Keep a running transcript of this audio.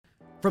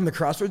From the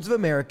crossroads of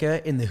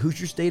America in the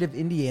Hoosier state of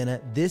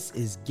Indiana, this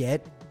is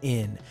Get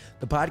In,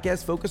 the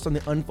podcast focused on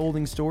the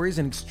unfolding stories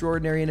and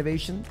extraordinary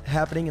innovation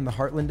happening in the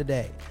heartland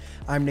today.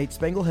 I'm Nate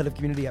Spengel, head of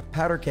community at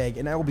Powder Keg,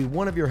 and I will be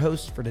one of your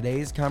hosts for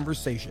today's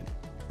conversation.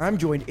 I'm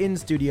joined in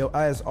studio,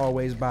 as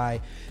always,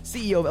 by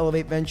CEO of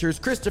Elevate Ventures,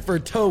 Christopher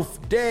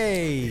Toph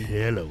Day.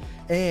 Hello.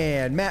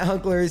 And Matt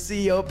Hunckler,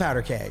 CEO of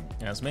Powder Keg.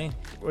 That's me.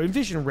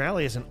 Envision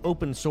Rally is an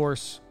open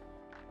source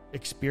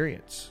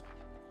experience,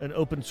 an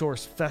open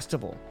source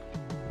festival.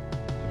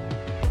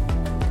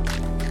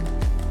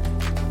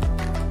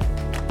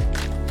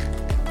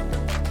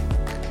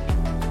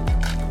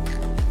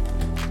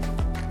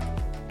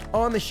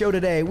 On the show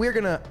today, we're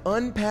going to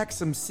unpack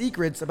some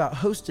secrets about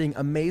hosting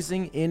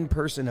amazing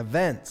in-person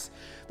events.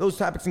 Those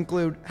topics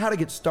include how to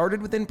get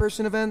started with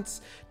in-person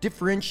events,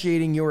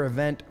 differentiating your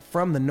event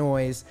from the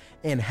noise,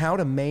 and how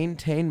to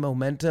maintain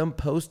momentum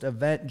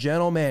post-event.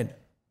 Gentlemen,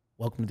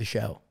 welcome to the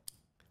show.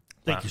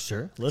 Thank you,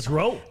 sir. Let's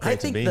roll. I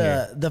think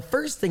the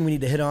first thing we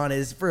need to hit on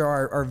is for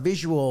our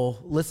visual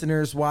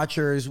listeners,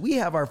 watchers, we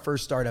have our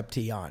first startup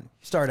tee on.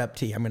 Startup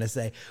tee, I'm going to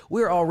say.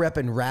 We're all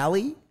repping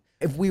Rally.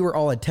 If we were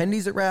all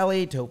attendees at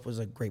Rally, Toph was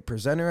a great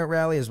presenter at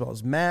Rally, as well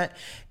as Matt.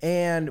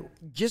 And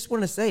just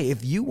want to say,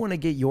 if you want to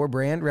get your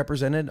brand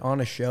represented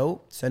on a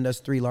show, send us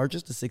 3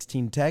 largest to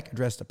 16 Tech,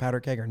 addressed to Powder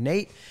Keg or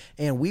Nate,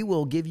 and we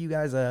will give you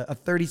guys a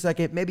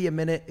 30-second, maybe a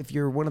minute. If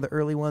you're one of the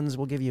early ones,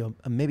 we'll give you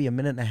maybe a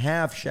minute and a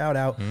half shout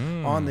out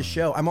on the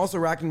show. I'm also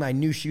rocking my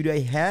New Shoe Day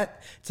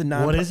hat. It's a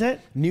What is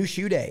it? New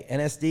Shoe Day,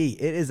 NSD.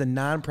 It is a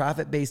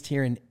nonprofit based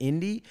here in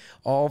Indy,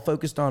 all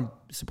focused on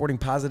supporting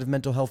positive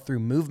mental health through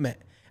movement.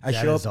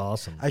 That is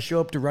awesome. I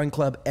show up to Run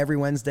Club every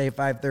Wednesday at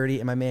 5:30,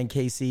 and my man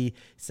Casey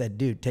said,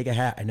 dude, take a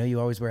hat. I know you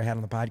always wear a hat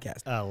on the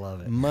podcast. I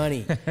love it.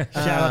 Money. Shout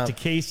out to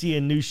Casey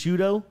and New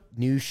Shudo.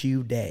 New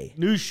Shoe Day.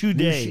 New Shoe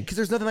Day. Because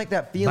there's nothing like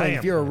that feeling. Bam.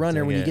 If you're a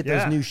runner, when you get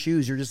those Yeah. new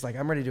shoes, you're just like,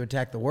 I'm ready to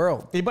attack the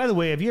world. Hey, by the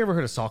way, have you ever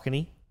heard of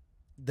Saucony?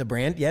 The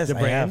brand? Yes, The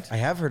brand? I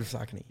have heard of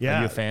Saucony. Yeah. Are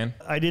you a fan?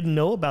 I didn't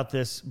know about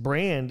this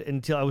brand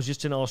until I was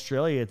just in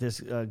Australia at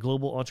this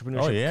Global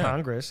Entrepreneurship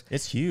Congress.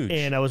 It's huge.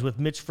 And I was with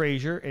Mitch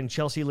Frazier and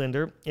Chelsea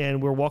Linder,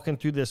 and we're walking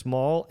through this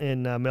mall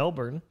in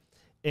Melbourne,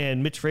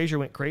 and Mitch Frazier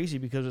went crazy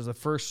because it was the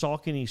first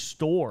Saucony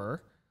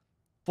store,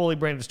 fully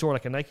branded store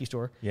like a Nike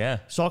store. Yeah.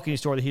 Saucony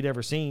store that he'd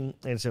ever seen,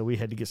 and so we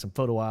had to get some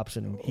photo ops,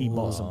 and he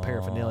bought some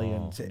paraphernalia.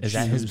 And Is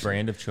that his shoes.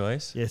 brand of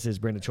choice? Yes, his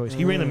brand of choice.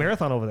 He ran the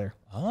marathon over there.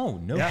 Oh,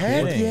 no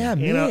Heck kidding. yeah,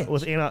 Anna, Mitch.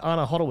 with Anna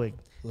Hodewig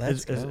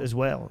as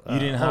well. You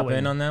didn't hop Hodewig.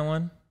 in on that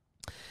one?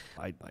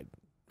 I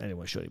didn't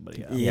want to show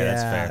anybody. Yeah,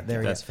 that's fair. There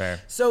we That's go. fair.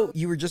 So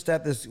you were just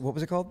at this, what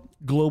was it called?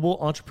 Global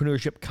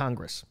Entrepreneurship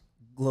Congress.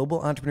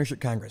 Global Entrepreneurship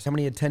Congress. How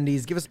many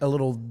attendees? Give us a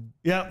little.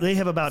 Yeah, they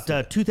have about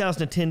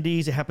 2,000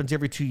 attendees. It happens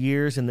every 2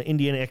 years, and the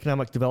Indiana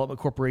Economic Development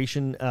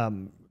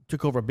Corporation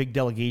took over a big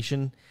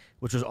delegation,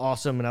 which was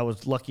awesome, and I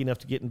was lucky enough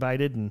to get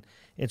invited. And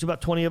so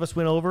about 20 of us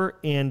went over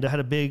and had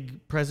a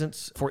big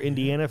presence for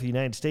Indiana, for the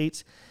United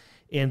States.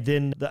 And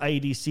then the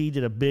IEDC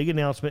did a big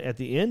announcement at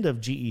the end of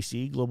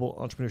GEC, Global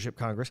Entrepreneurship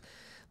Congress,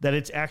 that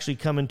it's actually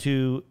coming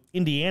to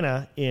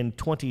Indiana in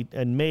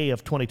May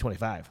of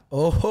 2025.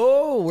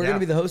 Oh, we're Yeah. going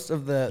to be the host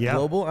of the Yeah.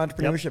 Global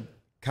Entrepreneurship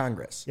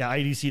Congress. Yeah,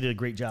 IEDC did a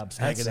great job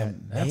snagging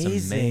them. That's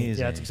Amazing.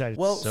 amazing. Yeah, it's exciting.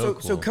 Well, So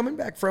so cool. coming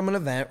back from an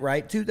event,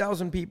 right?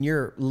 2,000 people.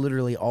 You're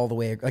literally all the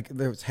way, like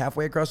there's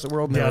halfway across the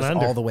world, and Down there's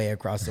under. all the way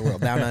across the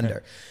world, down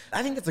under.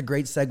 I think that's a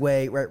great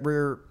segue. Right?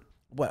 We're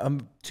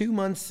 2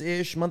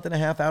 months-ish, month and a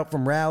half out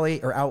from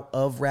Rally, or out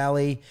of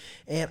Rally,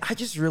 and I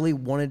just really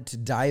wanted to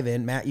dive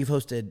in. Matt, you've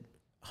hosted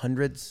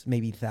hundreds,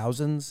 maybe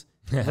thousands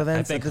of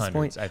events think at this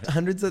hundreds. point.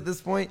 Hundreds at this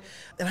point.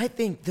 And I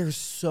think there's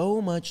so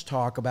much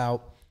talk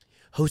about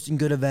hosting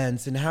good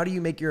events, and how do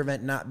you make your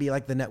event not be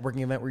like the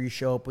networking event where you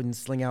show up and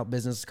sling out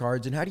business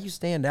cards, and how do you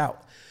stand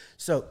out?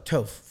 So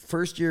Toph,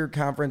 first year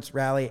conference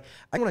Rally,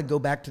 I'm going to go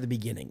back to the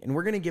beginning, and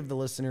we're going to give the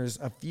listeners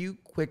a few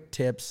quick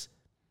tips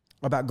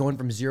about going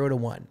from 0 to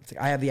 1. It's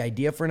like, I have the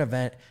idea for an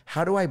event.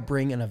 How do I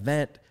bring an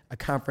event, a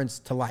conference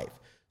to life?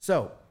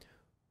 So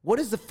what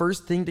is the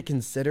first thing to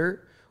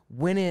consider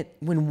when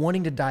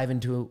wanting to dive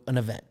into an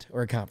event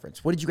or a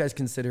conference? What did you guys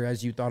consider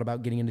as you thought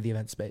about getting into the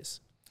event space?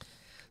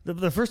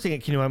 The first thing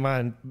that came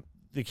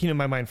to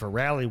my mind for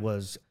Rally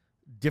was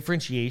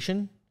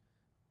differentiation.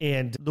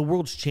 And the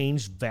world's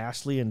changed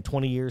vastly in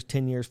 20 years,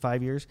 10 years,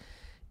 5 years.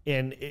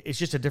 And it's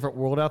just a different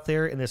world out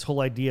there. And this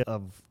whole idea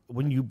of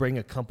when you bring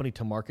a company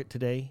to market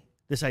today,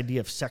 this idea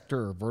of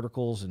sector or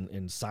verticals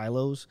and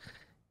silos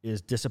is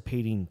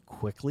dissipating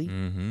quickly,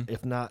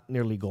 if not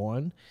nearly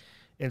gone.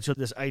 And so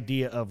this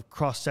idea of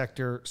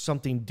cross-sector,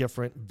 something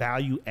different,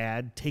 value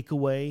add,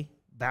 takeaway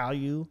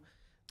value,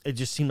 it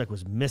just seemed like it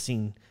was missing.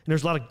 And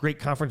there's a lot of great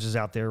conferences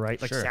out there,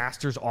 right? Like Sure.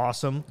 SaaStr's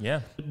awesome.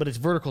 Yeah. But it's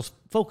vertical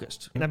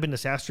focused. And I've been to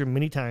SaaStr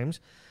many times,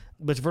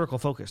 but it's vertical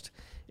focused.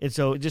 And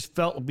so it just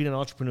felt, being an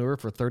entrepreneur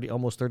for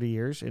almost 30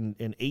 years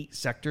in 8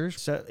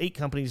 sectors, 8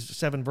 companies,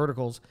 7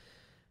 verticals,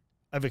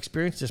 I've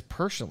experienced this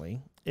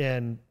personally.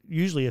 And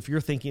usually if you're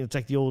thinking, it's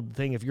like the old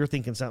thing, if you're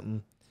thinking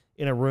something,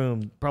 in a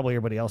room, probably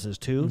everybody else is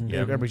too.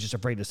 Yep. Everybody's just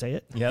afraid to say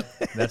it.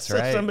 Yep, that's So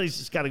right. somebody's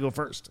just got to go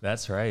first.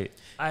 That's right.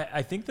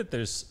 I think that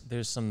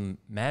there's some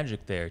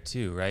magic there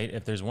too, right?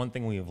 If there's one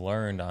thing we've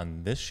learned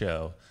on this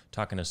show,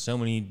 talking to so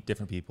many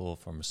different people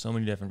from so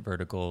many different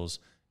verticals,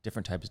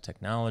 different types of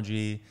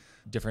technology,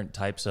 different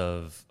types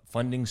of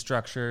funding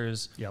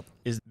structures,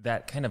 is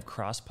that kind of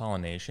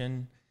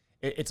cross-pollination.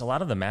 It's a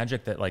lot of the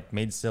magic that like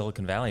made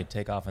Silicon Valley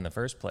take off in the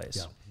first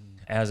place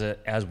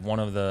as one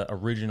of the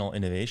original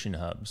innovation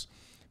hubs.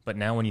 But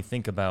now when you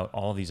think about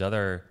all these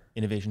other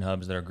innovation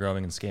hubs that are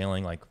growing and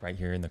scaling, like right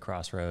here in the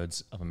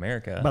crossroads of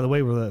America. By the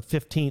way, we're the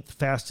 15th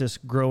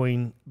fastest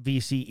growing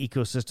VC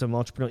ecosystem,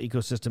 entrepreneurial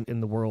ecosystem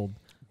in the world.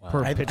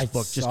 Per pitch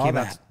book. Just came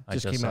out. I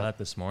just saw that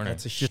this morning.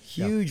 That's a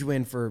huge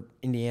win for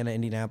Indiana,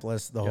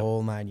 Indianapolis, the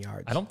whole 9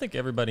 yards. I don't think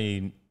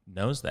everybody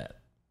knows that.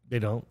 They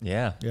don't.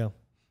 Yeah.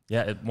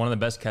 One of the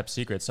best kept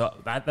secrets. So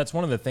that's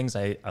one of the things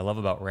I love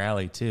about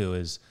Rally too,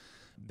 is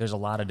there's a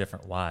lot of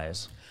different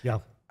whys. Yeah.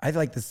 I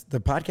like this.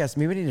 The podcast,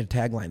 maybe we need a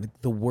tagline,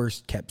 the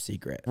worst kept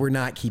secret. We're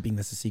not keeping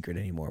this a secret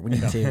anymore. We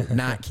need to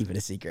not keep it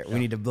a secret. We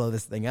need to blow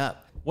this thing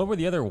up. What were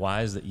the other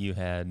whys that you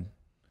had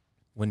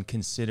when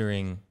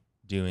considering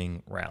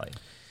doing Rally?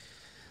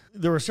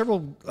 There were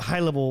several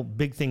high-level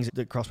big things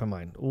that crossed my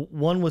mind.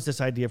 One was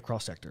this idea of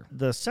cross-sector.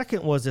 The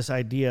second was this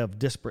idea of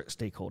disparate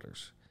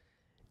stakeholders.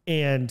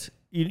 And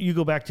you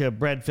go back to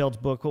Brad Feld's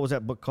book. What was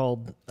that book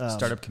called?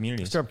 Startup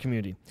Community. Startup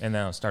Community. And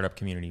now Startup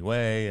Community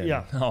Way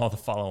and all the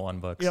follow-on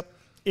books. Yep.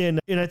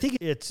 And I think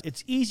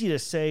it's easy to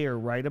say or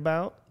write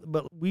about,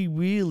 but we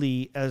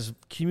really, as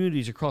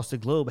communities across the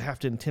globe, have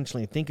to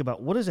intentionally think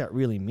about what does that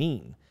really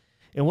mean?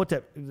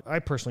 And I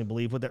personally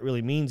believe what that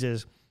really means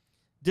is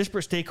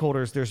disparate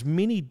stakeholders. There's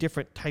many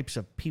different types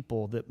of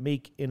people that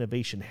make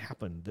innovation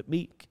happen, that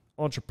make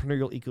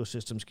entrepreneurial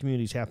ecosystems,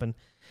 communities happen.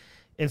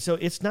 And so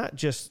it's not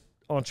just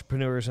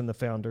entrepreneurs and the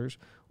founders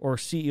or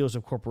CEOs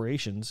of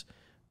corporations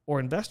or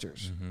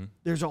investors. Mm-hmm.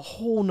 There's a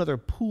whole nother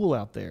pool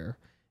out there.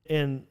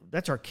 And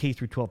that's our K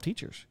through 12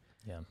 teachers.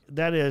 Yeah.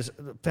 That is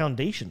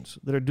foundations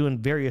that are doing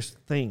various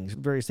things in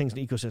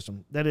the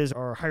ecosystem. That is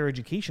our higher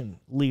education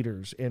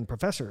leaders and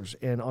professors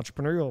and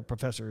entrepreneurial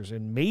professors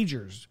and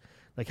majors,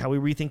 like how we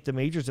rethink the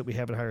majors that we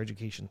have in higher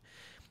education.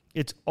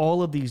 It's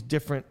all of these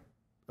different,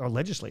 our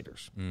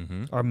legislators,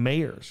 our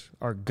mayors,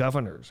 our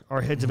governors,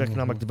 our heads of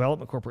economic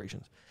development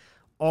corporations.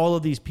 All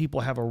of these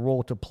people have a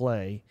role to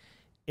play.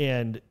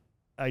 And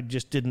I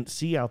just didn't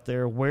see out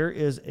there, where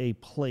is a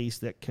place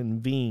that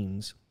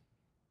convenes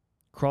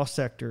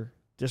cross-sector,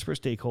 disparate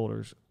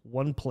stakeholders,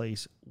 one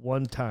place,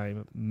 one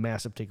time,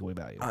 massive takeaway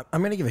value.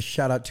 I'm going to give a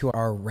shout out to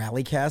our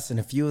Rally cast and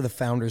a few of the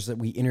founders that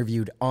we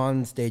interviewed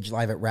on stage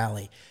live at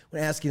Rally.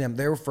 When asking them,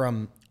 they were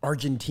from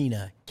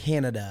Argentina,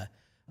 Canada,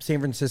 San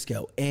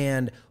Francisco.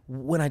 And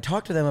when I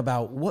talked to them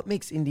about what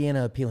makes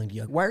Indiana appealing to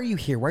you, why are you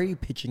here? Why are you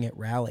pitching at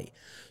Rally?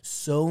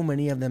 So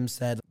many of them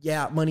said,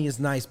 yeah, money is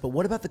nice, but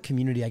what about the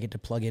community I get to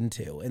plug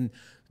into? And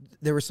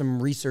there was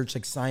some research,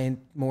 like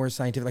more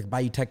scientific, like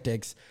Bayou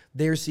Tactics.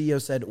 Their CEO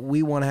said,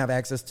 we want to have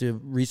access to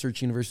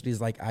research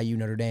universities like IU,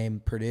 Notre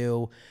Dame,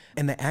 Purdue,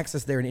 and the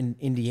access there in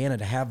Indiana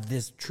to have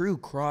this true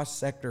cross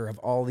sector of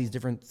all these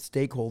different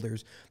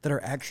stakeholders that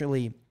are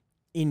actually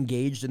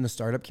engaged in the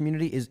startup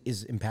community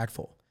is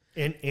impactful.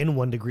 And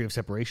 1 degree of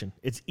separation.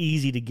 It's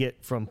easy to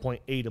get from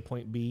point A to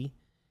point B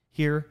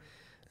here.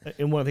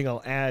 And one thing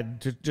I'll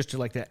add to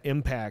like that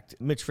impact,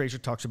 Mitch Fraser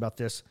talks about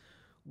this.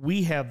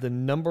 We have the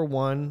number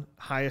 1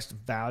 highest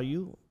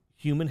value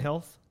human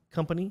health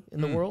company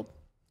in the world,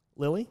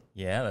 Lilly.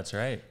 Yeah, that's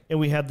right. And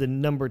we have the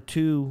number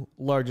 2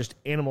 largest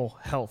animal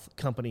health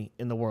company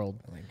in the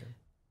world.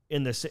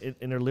 And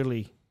they're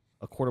literally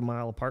a quarter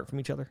mile apart from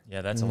each other.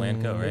 Yeah, that's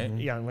Elanco, right?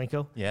 Yeah,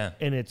 Elanco. Yeah.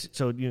 And it's,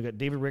 so you got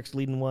David Ricks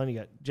leading one, you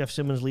got Jeff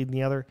Simmons leading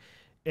the other,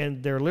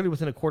 and they're literally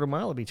within a quarter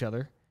mile of each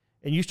other.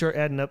 And you start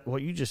adding up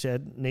what you just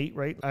said, Nate,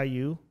 right?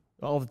 IU,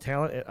 all the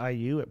talent at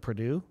IU, at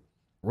Purdue,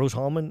 Rose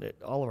Hallman,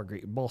 all of our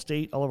great, Ball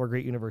State, all of our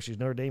great universities,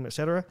 Notre Dame, et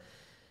cetera.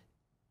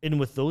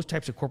 And with those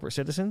types of corporate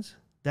citizens,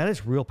 that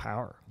is real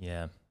power.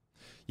 Yeah.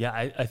 Yeah,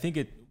 I think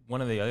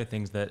one of the other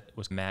things that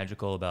was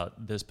magical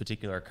about this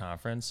particular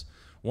conference,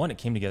 one, it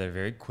came together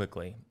very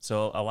quickly.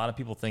 So a lot of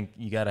people think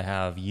you got to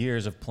have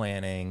years of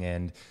planning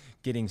and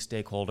getting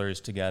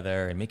stakeholders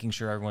together and making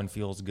sure everyone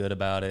feels good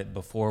about it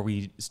before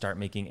we start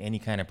making any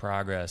kind of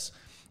progress.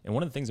 And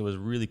one of the things that was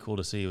really cool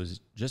to see was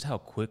just how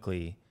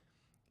quickly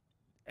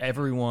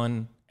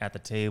everyone at the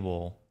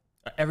table,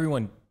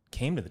 everyone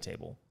came to the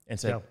table and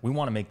said, we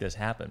want to make this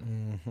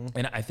happen.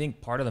 And I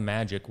think part of the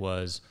magic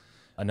was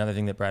another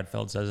thing that Brad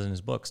Feld says in his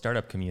book,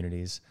 Startup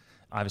Communities.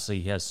 Obviously,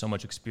 he has so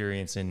much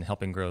experience in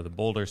helping grow the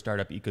Boulder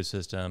startup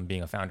ecosystem,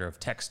 being a founder of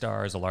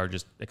Techstars, the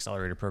largest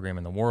accelerator program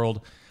in the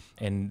world.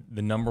 And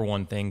the number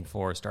 1 thing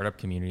for startup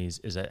communities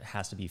is that it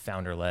has to be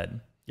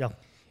founder-led. Yeah.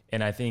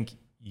 And I think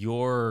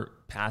your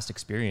past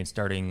experience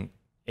starting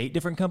 8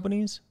 different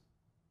companies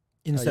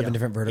In 7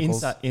 different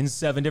verticals. In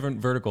 7 different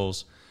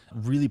verticals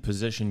really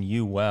position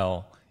you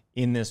well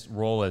in this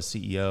role as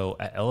CEO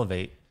at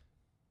Elevate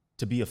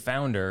to be a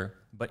founder,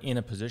 but in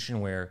a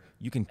position where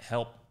you can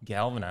help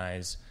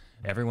galvanize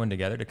everyone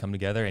together to come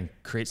together and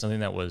create something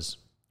that was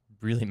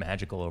really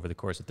magical over the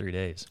course of 3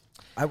 days.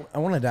 I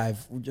want to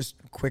dive, just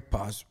quick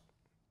pause.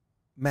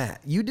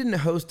 Matt, you didn't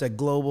host a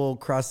global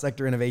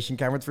cross-sector innovation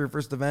conference for your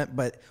first event,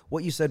 but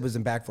what you said was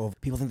impactful.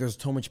 People think there's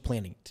so much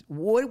planning.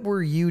 What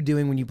were you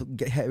doing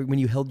when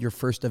you held your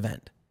first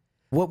event?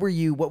 What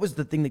was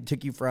the thing that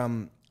took you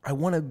from, I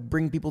want to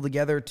bring people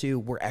together, to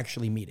we're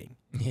actually meeting?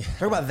 Yeah.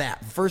 Talk about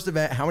that. First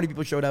event, how many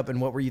people showed up and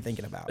what were you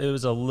thinking about? It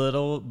was a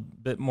little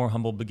bit more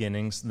humble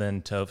beginnings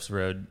than Toph's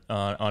road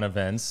on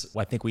events.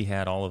 I think we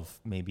had all of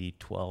maybe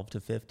 12 to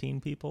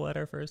 15 people at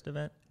our first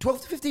event.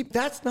 12 to 15?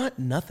 That's not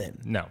nothing.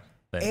 No.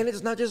 And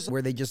it's not just,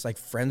 were they just like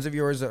friends of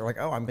yours that are like,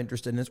 oh, I'm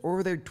interested in this? Or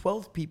were there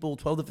 12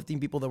 to 15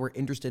 people that were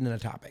interested in a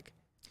topic?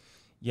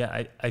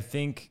 Yeah, I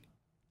think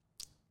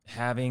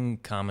having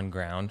common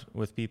ground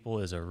with people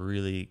is a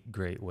really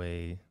great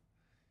way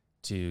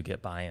to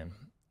get buy-in.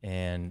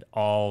 And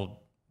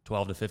all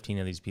 12 to 15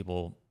 of these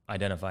people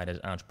identified as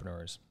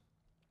entrepreneurs.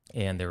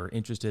 And they were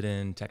interested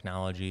in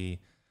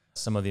technology,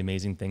 some of the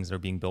amazing things that are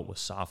being built with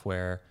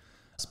software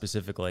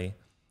specifically.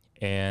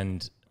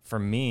 And for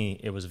me,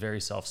 it was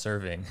very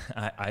self-serving.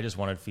 I just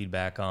wanted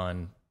feedback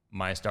on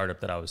my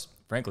startup that I was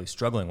frankly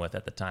struggling with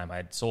at the time. I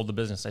had sold the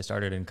business I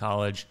started in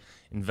college,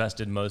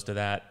 invested most of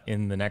that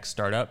in the next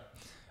startup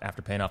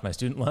after paying off my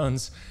student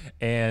loans,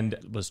 and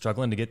was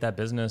struggling to get that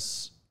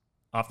business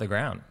off the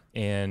ground.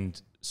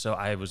 And so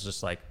I was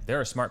just like,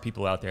 there are smart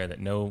people out there that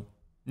know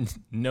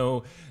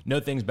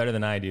things better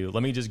than I do.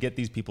 Let me just get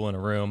these people in a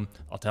room.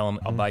 I'll tell them,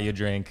 I'll buy you a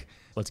drink.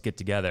 Let's get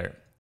together.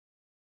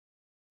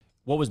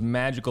 What was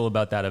magical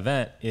about that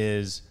event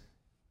is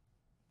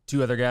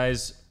two other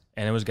guys,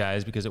 and it was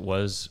guys because it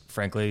was,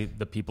 frankly,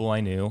 the people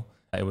I knew.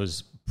 It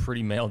was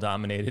pretty male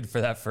dominated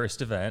for that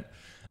first event,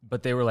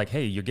 but they were like,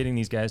 hey, you're getting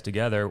these guys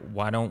together.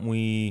 Why don't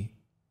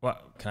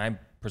can I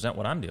present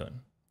what I'm doing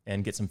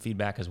and get some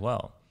feedback as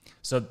well?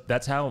 So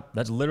that's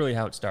literally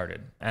how it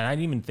started. And I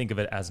didn't even think of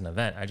it as an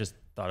event. I just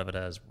thought of it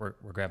as we're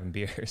grabbing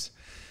beers.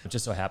 It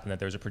just so happened that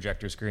there was a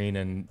projector screen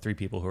and 3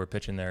 people who were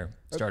pitching their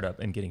startup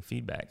and getting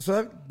feedback. So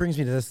that brings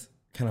me to this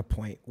kind of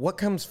point. What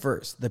comes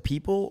first, the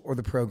people or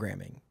the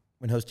programming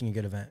when hosting a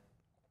good event?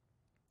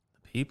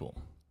 The people.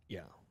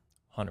 Yeah.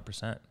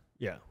 100%.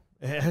 Yeah.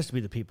 It has to be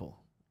the people.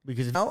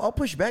 Because I'll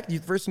push back. The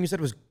first thing you said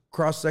was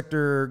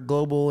cross-sector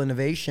global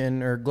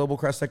innovation or global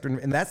cross-sector,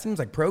 and that seems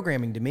like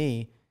programming to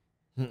me.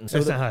 So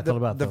that's not how I thought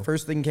about it. The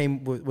first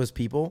thing was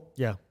people?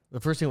 Yeah. The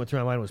first thing that went through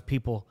my mind was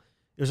people.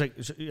 It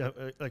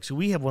was so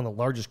we have one of the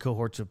largest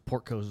cohorts of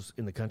portcos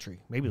in the country,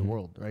 maybe the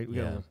world, right? We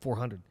got over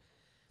 400.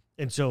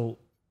 And so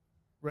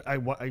I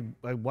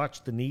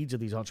watched the needs of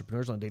these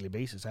entrepreneurs on a daily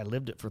basis. I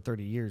lived it for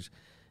 30 years.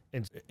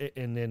 And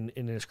then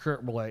in this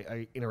current role,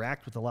 I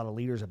interact with a lot of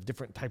leaders of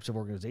different types of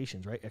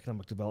organizations, right?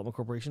 Economic development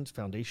corporations,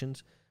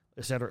 foundations,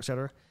 et cetera, et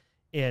cetera.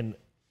 And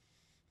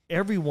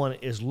everyone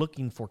is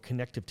looking for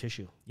connective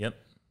tissue. Yep.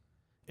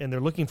 And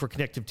they're looking for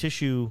connective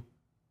tissue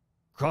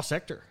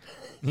cross-sector.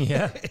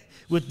 Yeah.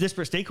 With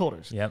disparate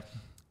stakeholders. Yep.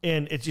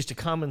 And it's just a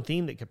common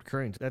theme that kept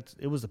occurring.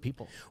 It was the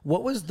people.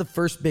 What was the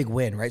first big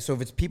win, right? So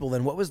if it's people,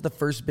 then what was the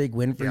first big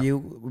win for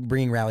you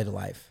bringing Rally to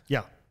life?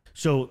 Yeah.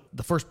 So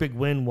the first big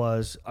win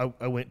was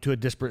I went to a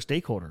disparate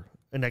stakeholder,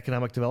 an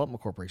economic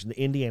development corporation, the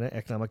Indiana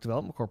Economic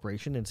Development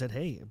Corporation, and said,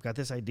 hey, I've got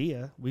this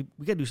idea. We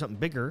got to do something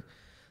bigger.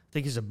 I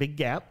think it's a big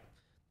gap,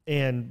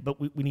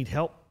 but we need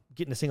help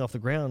getting this thing off the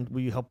ground.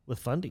 Will you help with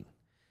funding?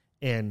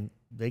 And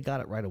they got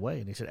it right away.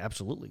 And they said,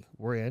 absolutely,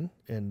 we're in.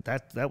 And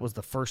that was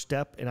the first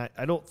step. And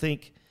I don't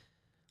think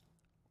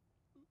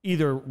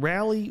either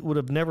Rally would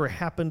have never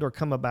happened or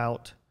come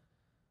about,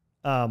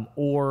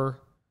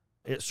 or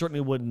it certainly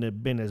wouldn't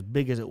have been as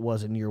big as it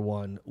was in year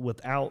one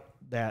without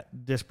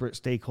that disparate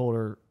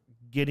stakeholder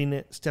getting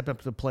it, stepped up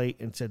to the plate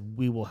and said,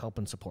 we will help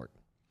and support.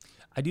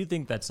 I do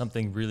think that's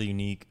something really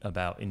unique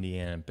about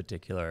Indiana in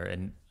particular.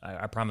 And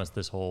I promise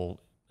this whole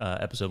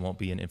episode won't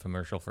be an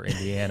infomercial for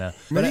Indiana.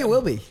 Maybe it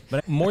will be.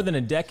 But more than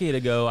a decade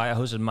ago, I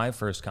hosted my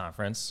first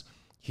conference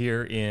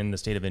here in the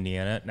state of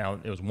Indiana. Now,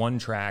 it was one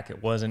track.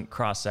 It wasn't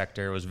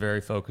cross-sector. It was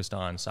very focused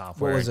on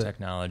software and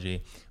technology.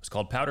 It was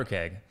called Powder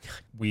Keg.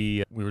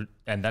 We were,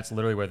 and that's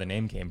literally where the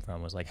name came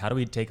from, was like, how do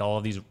we take all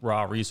of these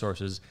raw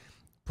resources,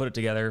 put it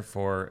together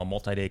for a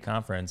multi-day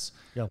conference,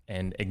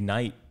 and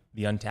ignite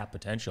the untapped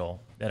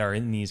potential that are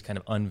in these kind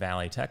of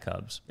un-valley tech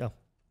hubs. Yeah.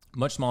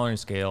 Much smaller in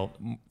scale,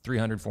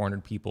 300,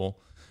 400 people.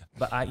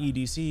 But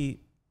IEDC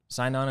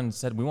signed on and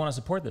said, we want to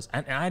support this.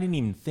 And I didn't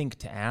even think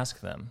to ask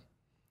them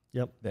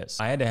this.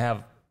 I had to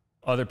have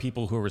other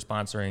people who were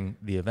sponsoring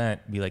the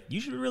event be like, you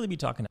should really be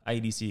talking to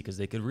IEDC because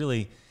they could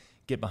really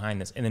get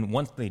behind this. And then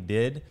once they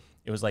did,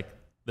 it was like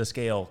the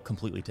scale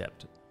completely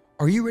tipped.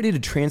 Are you ready to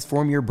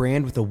transform your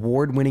brand with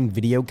award-winning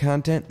video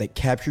content that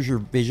captures your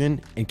vision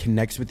and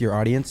connects with your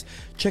audience?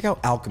 Check out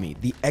Alchemy,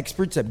 the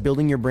experts at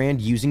building your brand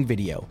using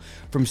video.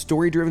 From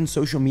story-driven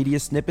social media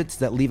snippets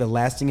that leave a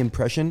lasting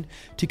impression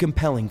to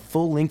compelling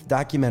full-length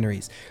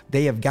documentaries,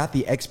 they have got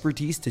the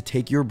expertise to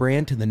take your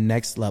brand to the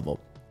next level.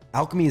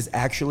 Alchemy is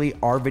actually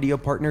our video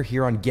partner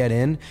here on Get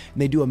In, and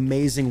they do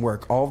amazing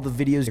work. All of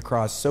the videos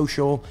across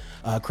social,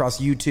 across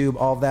YouTube,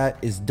 all of that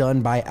is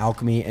done by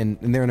Alchemy, and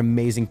they're an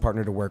amazing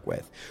partner to work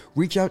with.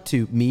 Reach out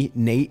to me,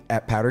 Nate,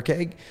 at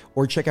PowderKeg,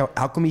 or check out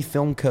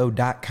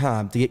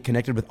alchemyfilmco.com to get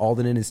connected with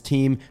Alden and his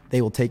team.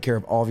 They will take care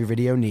of all of your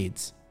video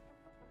needs.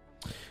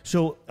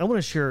 So I want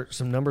to share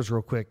some numbers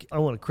real quick. I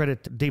want to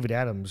credit David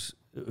Adams,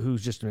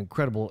 who's just an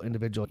incredible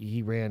individual.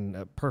 He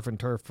ran Perf and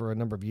Turf for a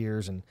number of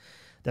years, and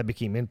that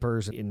became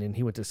Inpers, and then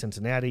he went to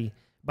Cincinnati.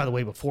 By the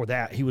way, before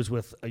that, he was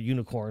with a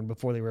unicorn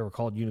before they were ever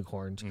called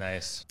unicorns.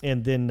 Nice.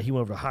 And then he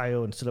went over to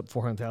Ohio and set up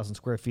 400,000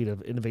 square feet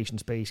of innovation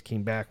space,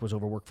 came back, was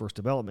over workforce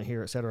development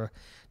here, et cetera.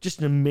 Just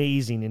an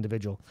amazing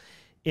individual.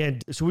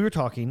 And so we were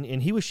talking,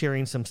 and he was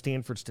sharing some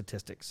Stanford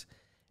statistics.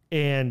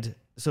 And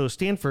so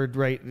Stanford,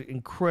 right,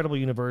 incredible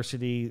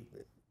university,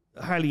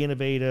 highly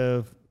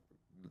innovative,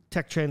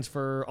 tech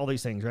transfer, all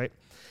these things, right?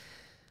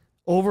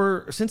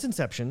 Since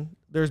inception,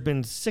 there's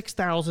been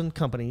 6,000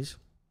 companies.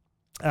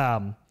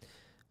 I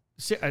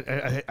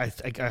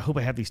hope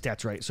I have these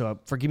stats right, so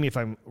forgive me if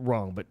I'm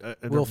wrong, but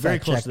We'll very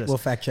fact close check. to this. We'll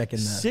fact check in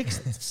the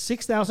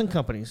 6,000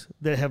 companies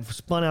that have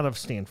spun out of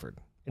Stanford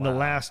in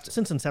the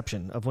since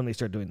inception of when they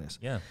started doing this.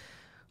 Yeah.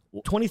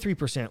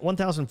 23%,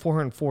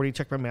 1,440,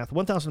 check my math,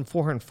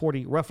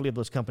 1,440 roughly of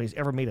those companies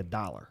ever made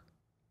 $1.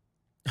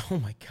 Oh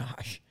my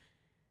gosh.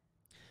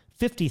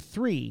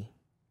 53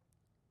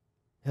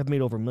 have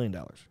made over $1 million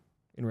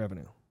in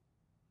revenue.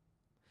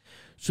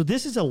 So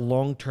this is a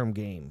long-term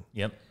game.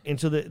 Yep. And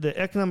so the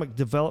economic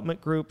development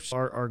groups,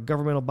 our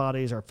governmental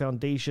bodies, our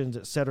foundations,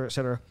 et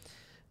cetera,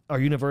 our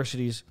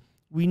universities,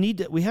 we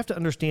have to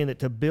understand that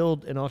to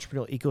build an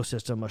entrepreneurial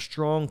ecosystem, a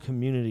strong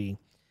community,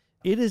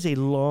 it is a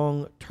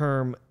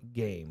long-term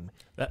game.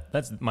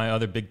 That's my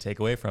other big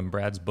takeaway from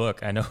Brad's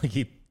book. I know we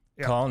keep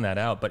calling that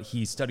out, but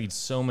he studied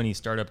so many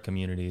startup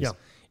communities. Yeah.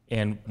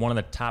 And one of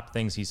the top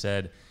things he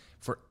said,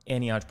 for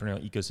any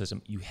entrepreneurial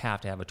ecosystem, you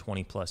have to have a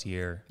 20-plus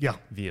year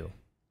view.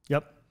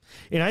 Yep.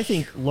 And I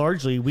think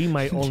largely we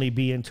might only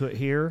be into it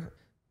here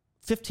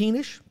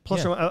 15-ish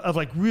plus or of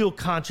like real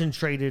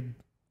concentrated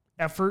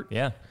effort.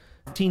 Yeah.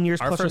 15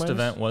 years Our plus first or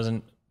minus. event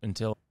wasn't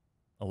until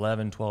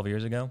 11, 12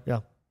 years ago. Yeah.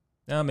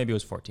 No, maybe it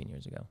was 14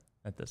 years ago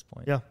at this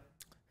point. Yeah.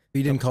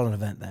 We didn't call it an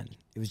event then.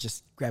 It was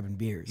just grabbing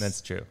beers.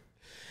 That's true.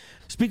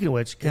 Speaking of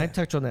which, can I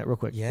touch on that real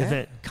quick? Yeah.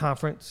 Event,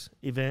 conference,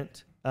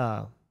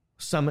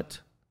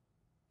 summit,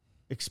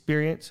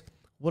 experience.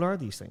 What are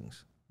these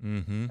things?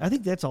 Mm-hmm. I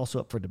think that's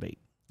also up for debate.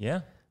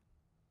 Yeah.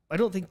 I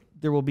don't think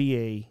there will be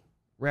a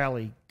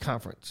rally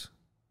conference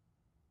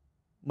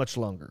much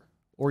longer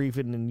or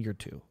even in year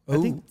two. I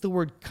think the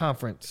word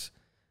conference,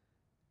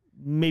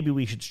 maybe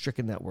we should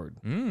stricken that word.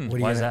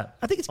 Why is that?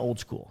 I think it's old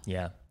school.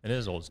 Yeah, it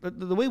is old school.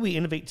 The way we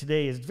innovate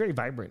today is very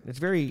vibrant. It's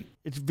very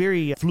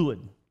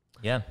fluid.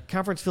 Yeah.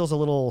 Conference feels a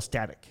little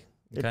static.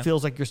 Okay. It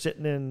feels like you're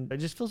sitting in, it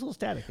just feels a little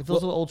static. It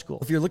feels a little old school.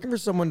 If you're looking for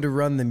someone to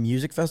run the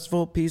music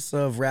festival piece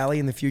of Rally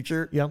in the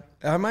future,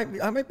 I might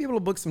be able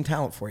to book some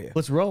talent for you.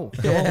 Let's roll.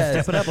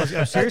 Yes. Step it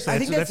up. Seriously, I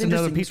think that's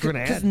another piece we're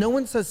going to because add. no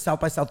one says South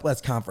by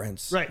Southwest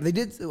conference. Right. They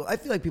did. I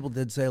feel like people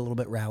did say a little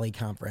bit Rally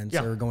conference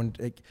or going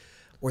to,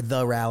 or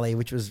the Rally,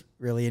 which was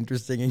really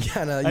interesting and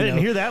kind of. I didn't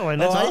hear that one.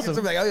 That's awesome. I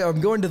was like,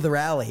 I'm going to the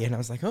Rally, and I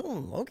was like,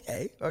 oh,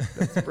 okay,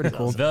 that's pretty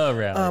cool. The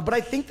Rally. But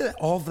I think that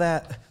all of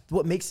that,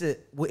 what makes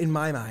it, in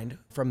my mind,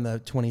 from the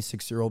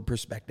 26-year-old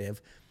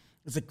perspective,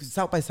 it's like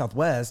South by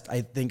Southwest.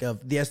 I think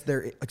of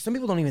some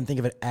people don't even think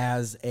of it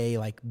as a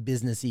like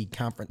businessy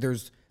conference.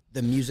 There's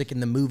the music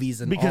and the movies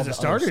and because all the it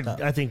started, other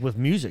stuff. I think, with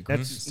music.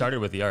 That's started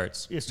with the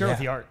arts. it started with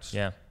the arts.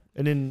 Yeah.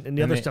 And then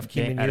the other stuff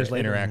came in years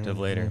later. Interactive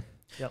later.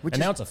 Yep. And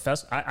now it's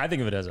a I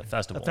think of it as a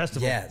festival. A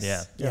festival.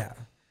 Yes. Yeah.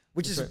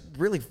 Which is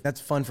really, that's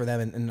fun for them.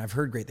 And I've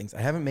heard great things.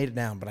 I haven't made it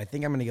down, but I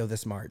think I'm going to go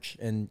this March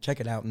and check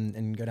it out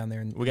and go down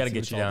there. And We got to see get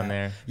what you it's all down about.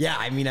 there. Yeah.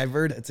 I mean, I've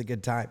heard it's a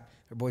good time.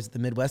 Our boys at the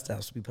Midwest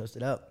House will be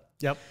posted up.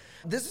 Yep.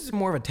 This is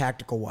more of a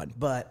tactical one,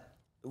 but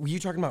were you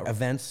talking about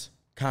events,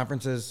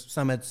 conferences,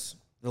 summits,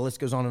 the list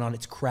goes on and on.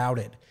 It's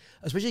crowded,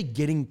 especially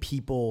getting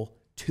people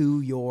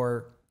to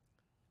your,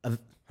 I'm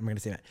going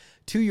to say that,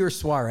 to your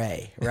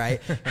soiree, right?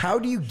 How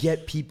do you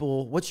get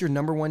people, what's your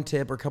number one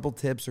tip or couple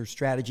tips or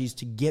strategies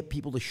to get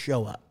people to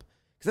show up?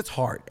 Because that's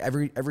hard.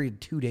 Every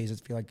 2 days, I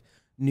feel like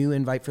new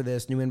invite for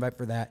this, new invite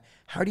for that.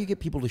 How do you get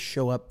people to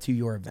show up to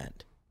your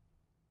event?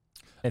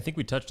 I think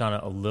we touched on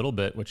it a little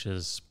bit, which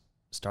is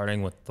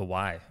starting with the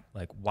why.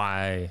 Like,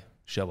 why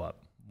show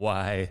up?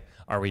 Why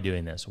are we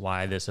doing this?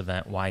 Why this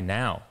event? Why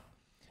now?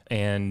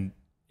 And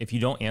if you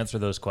don't answer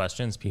those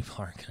questions, people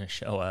aren't going to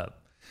show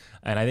up.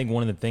 And I think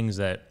one of the things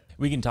that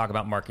we can talk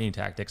about marketing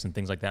tactics and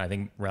things like that. I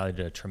think Riley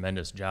did a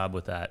tremendous job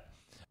with that.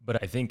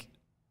 But I think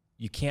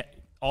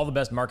all the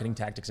best marketing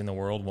tactics in the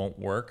world won't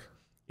work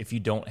if you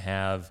don't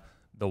have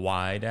the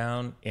why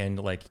down and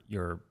like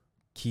your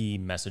key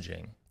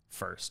messaging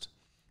first.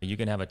 You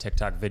can have a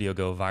TikTok video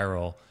go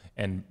viral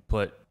and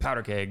put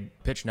powder keg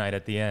pitch night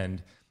at the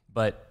end.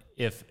 But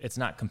if it's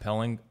not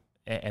compelling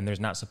and there's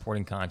not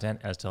supporting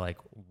content as to like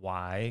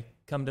why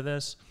come to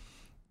this,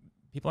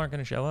 people aren't going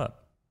to show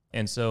up.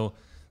 And so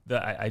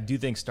I do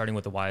think starting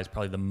with the why is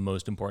probably the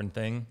most important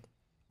thing.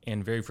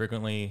 And very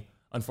frequently,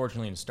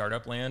 unfortunately, in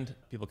startup land,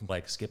 people can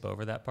like skip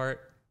over that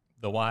part.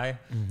 The why,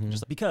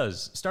 just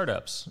because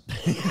startups.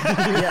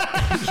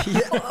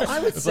 I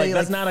would It's say like,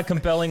 that's not a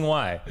compelling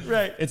why.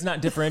 Right. It's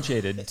not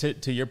differentiated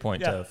to your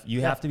point, Toph.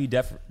 You have to be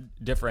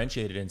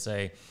differentiated and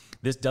say,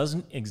 this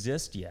doesn't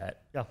exist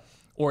yet,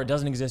 or it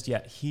doesn't exist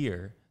yet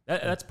here.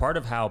 That's part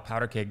of how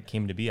Powder Keg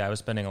came to be. I was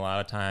spending a lot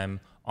of time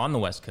on the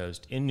West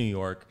Coast in New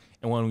York.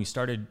 And when we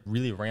started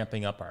really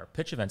ramping up our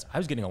pitch events, I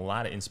was getting a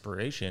lot of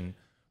inspiration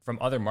from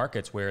other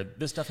markets where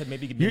this stuff had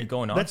maybe been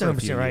going on That's for a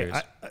 100% few right.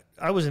 years.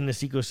 I was in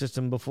this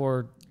ecosystem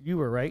before you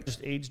were, right?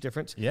 Just age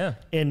difference. Yeah.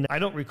 And I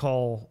don't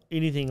recall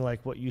anything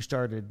like what you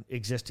started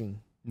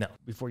existing No.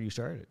 before you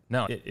started.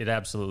 No, it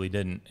absolutely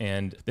didn't.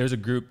 And there's a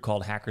group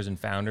called Hackers and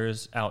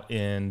Founders out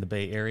in the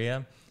Bay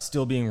Area,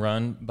 still being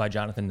run by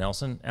Jonathan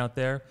Nelson out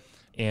there.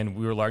 And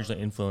we were largely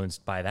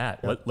influenced by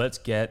that. Let's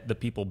get the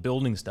people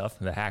building stuff,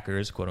 the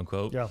hackers, quote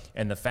unquote,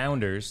 and the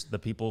founders, the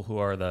people who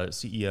are the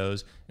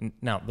CEOs. And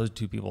now those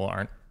two people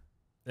aren't,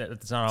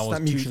 it's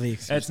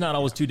not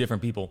always two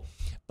different people.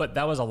 But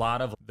that was a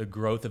lot of the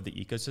growth of the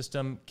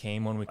ecosystem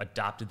came when we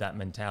adopted that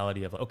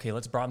mentality of, okay,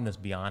 let's broaden this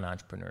beyond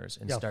entrepreneurs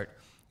and start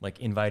like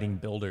inviting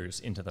builders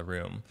into the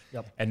room.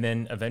 And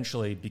then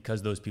eventually,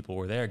 because those people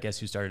were there, guess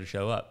who started to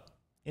show up?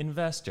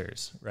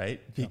 Investors, right?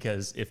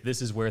 Because if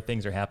this is where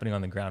things are happening on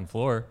the ground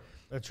floor,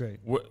 that's right.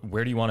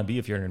 Where do you want to be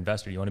if you're an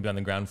investor? You want to be on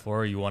the ground floor,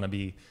 or you want to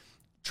be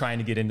trying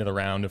to get into the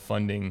round of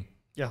funding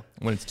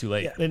when it's too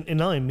late? And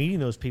not only meeting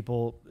those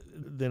people,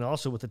 then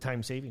also with the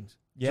time savings.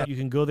 So you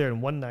can go there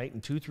in one night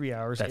in 2-3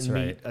 hours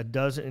meet a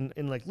dozen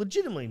and like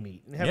legitimately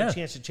meet and have a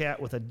chance to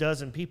chat with a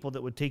dozen people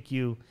that would take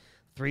you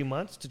 3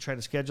 months to try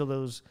to schedule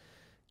those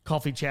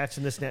coffee chats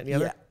and this and that and the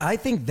other. I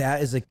think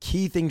that is a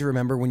key thing to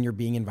remember when you're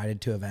being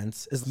invited to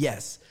events is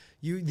yes,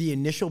 the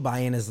initial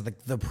buy-in is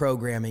the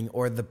programming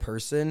or the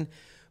person,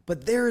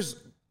 but it's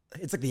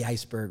like the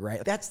iceberg,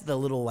 right? That's the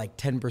little like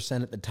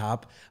 10% at the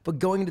top. But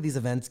going to these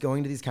events,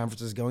 going to these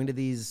conferences, going to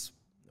these,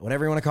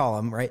 whatever you want to call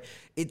them, right?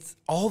 It's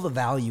all the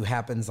value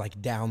happens like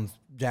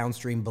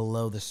downstream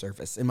below the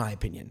surface, in my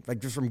opinion, like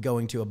just from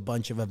going to a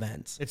bunch of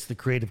events. It's the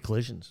creative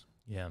collisions.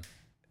 Yeah.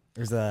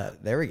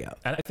 There we go.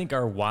 And I think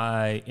our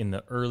why in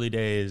the early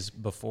days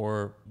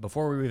before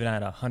we even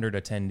had 100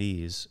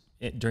 attendees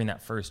during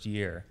that first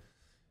year,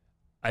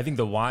 I think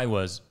the why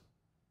was,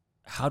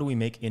 how do we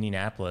make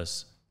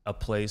Indianapolis a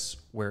place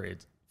where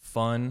it's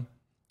fun,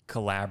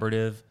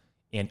 collaborative,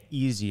 and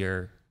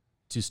easier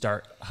to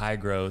start high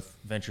growth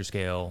venture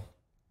scale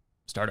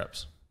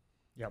startups?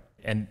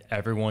 And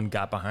everyone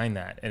got behind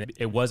that. And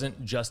it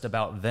wasn't just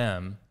about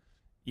them.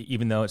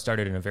 Even though it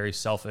started in a very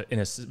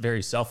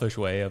selfish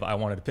way of I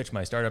wanted to pitch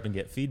my startup and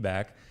get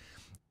feedback.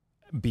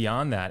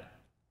 Beyond that,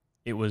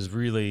 it was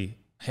really,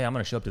 hey, I'm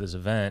going to show up to this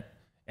event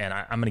and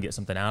I'm going to get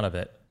something out of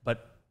it.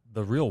 But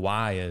the real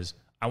why is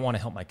I want to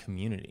help my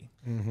community.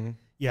 Mm-hmm.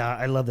 Yeah,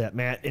 I love that,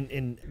 Matt.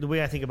 And the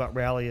way I think about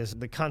Rally is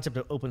the concept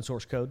of open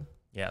source code.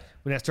 Yeah.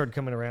 When that started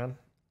coming around,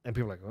 and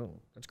people are like, oh,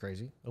 that's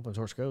crazy. Open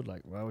source code,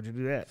 like, why would you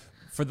do that?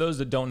 For those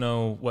that don't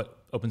know what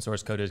open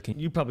source code is,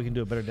 you probably can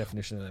do a better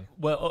definition than that.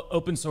 Well,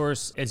 open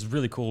source is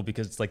really cool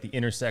because it's like the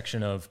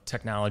intersection of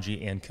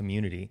technology and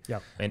community.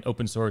 And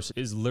open source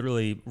is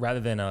literally, rather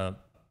than a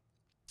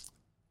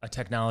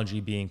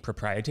technology being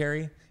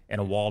proprietary and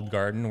a walled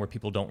garden where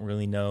people don't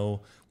really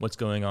know what's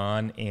going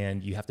on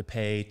and you have to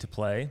pay to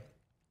play,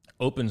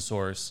 open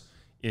source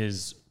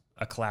is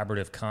a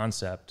collaborative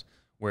concept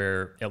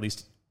where, at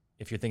least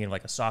if you're thinking of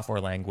like a software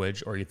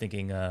language or you're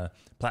thinking a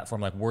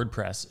platform like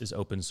WordPress is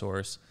open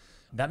source,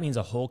 that means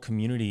a whole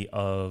community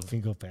of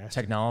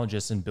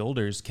technologists and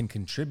builders can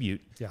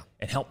contribute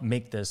and help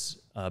make this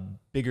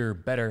bigger,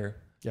 better.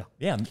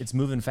 Yeah, it's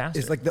moving faster.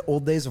 It's like the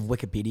old days of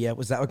Wikipedia.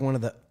 Was that like one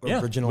of the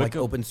original like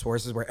open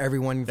sources where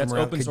everyone from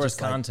around open could source just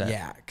content?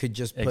 Could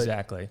just put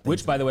exactly.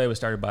 Which, by the way, was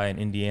started by an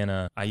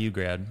Indiana IU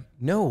grad.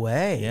 No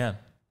way. Yeah,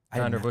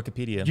 founder of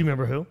Wikipedia. Do you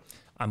remember who?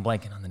 I'm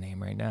blanking on the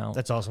name right now.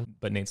 That's awesome.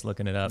 But Nate's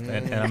looking it up,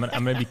 and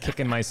I'm gonna be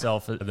kicking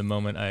myself at the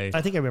moment. I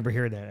think I remember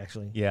hearing that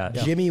actually. Yeah.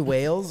 Jimmy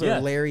Wales or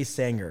Larry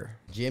Sanger?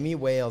 Jimmy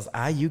Wales,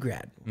 IU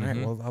grad. All right,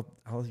 well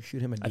I'll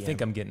shoot him a DM. I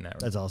think I'm getting that right.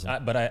 That's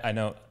awesome. But I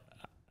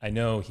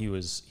know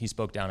he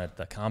spoke down at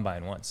the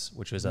Combine once,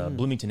 which was a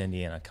Bloomington,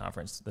 Indiana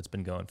conference that's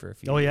been going for a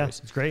few years. Yeah,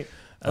 it's great.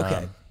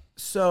 Okay.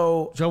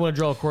 So I want to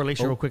draw a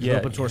correlation real quick with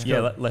open source code.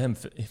 Yeah, let him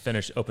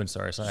finish open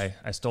source.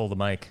 I stole the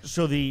mic.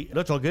 So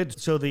that's all good.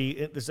 So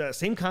this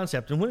same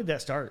concept, and when did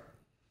that start?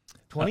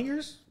 20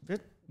 years?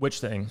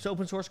 Which thing? So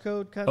open source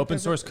code? Open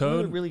source code? When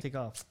did it really take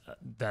off?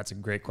 That's a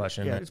great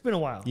question. Yeah, it's been a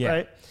while, yeah.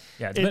 right?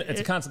 Yeah,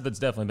 it's a concept that's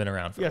definitely been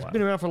around for a while. It's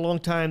been around for a long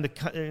time.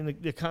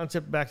 The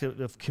concept back to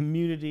the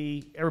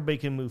community, everybody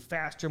can move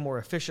faster, more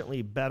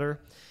efficiently, better.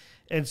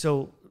 And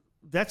so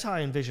that's how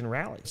I envision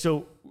Rally.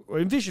 So I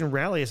envision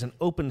Rally as an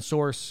open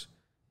source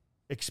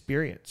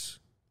experience,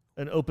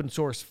 an open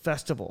source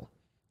festival.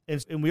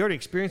 And we already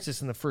experienced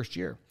this in the first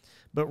year.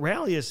 But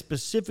Rally is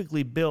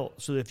specifically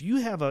built so that if you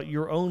have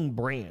your own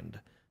brand,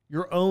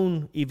 your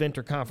own event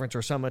or conference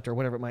or summit or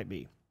whatever it might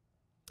be,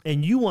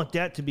 and you want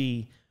that to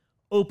be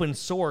open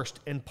sourced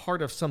and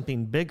part of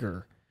something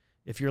bigger,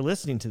 if you're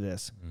listening to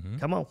this,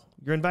 come on,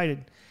 you're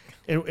invited.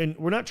 And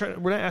we're not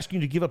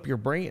asking you to give up your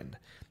brand.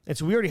 And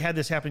so we already had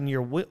this happen in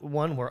year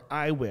one where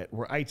IWIT,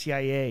 where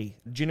ITIA,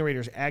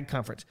 Generators Ag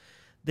Conference,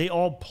 they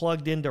all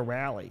plugged into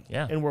Rally.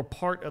 Yeah. And we're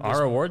part of this.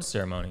 Our awards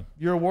ceremony.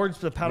 Your awards,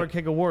 the Powder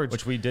Keg Awards.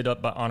 Which we did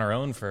up on our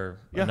own for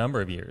a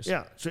number of years.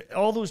 Yeah. So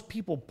all those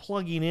people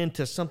plugging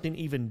into something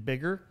even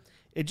bigger,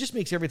 it just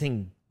makes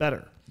everything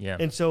better. Yeah.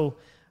 And so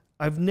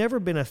I've never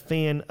been a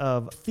fan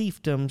of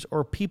fiefdoms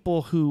or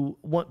people who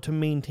want to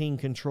maintain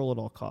control at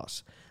all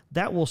costs.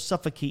 That will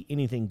suffocate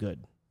anything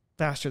good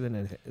faster than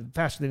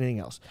anything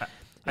else.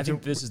 I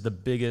think this is the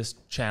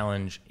biggest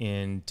challenge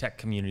in tech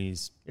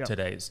communities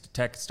today,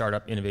 tech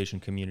startup innovation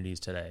communities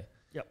today.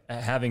 Yep.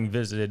 Having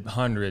visited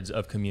hundreds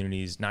of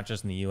communities, not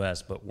just in the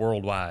US, but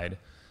worldwide,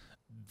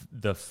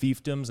 the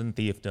fiefdoms and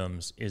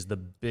thiefdoms is the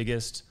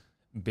biggest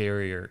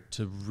barrier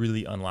to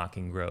really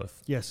unlocking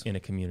growth in a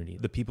community.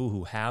 The people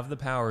who have the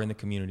power in the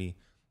community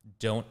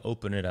don't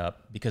open it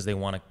up because they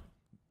want to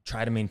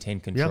try to maintain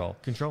control,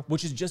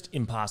 which is just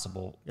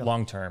impossible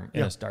long-term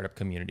in a startup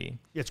community.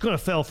 It's going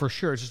to fail for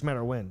sure. It's just a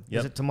matter of when.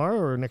 Is it tomorrow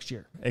or next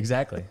year?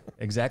 Exactly.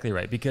 Exactly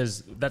right.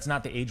 Because that's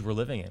not the age we're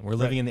living in. We're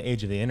living in the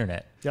age of the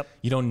internet. Yep.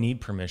 You don't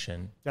need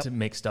permission to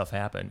make stuff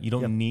happen. You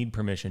don't need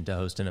permission to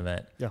host an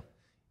event. Yeah.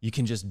 You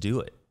can just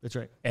do it. That's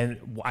right.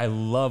 And I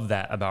love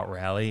that about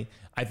Rally.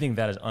 I think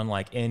that is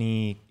unlike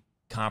any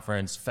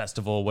conference,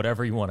 festival,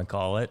 whatever you want to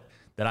call it,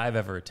 that I've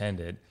ever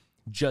attended.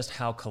 Just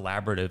how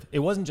collaborative. It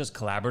wasn't just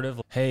collaborative.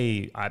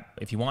 Hey,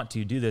 if you want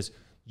to do this,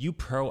 you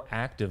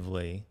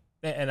proactively,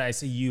 and I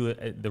say you,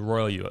 the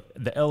Royal You,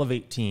 the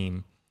Elevate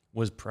team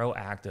was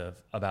proactive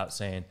about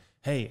saying,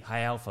 hey,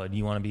 High Alpha, do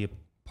you want to be a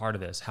part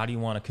of this? How do you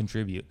want to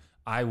contribute?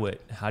 IWIT,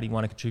 how do you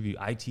want to contribute?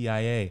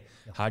 ITIA,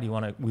 how do you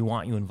want to, we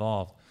want you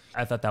involved.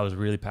 I thought that was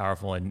really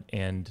powerful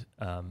and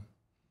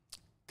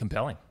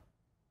compelling.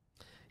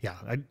 Yeah,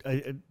 I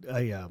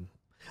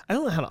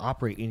don't know how to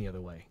operate any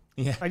other way.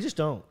 Yeah, I just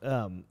don't.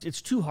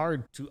 It's too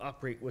hard to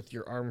operate with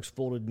your arms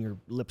folded and your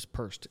lips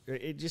pursed.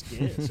 It just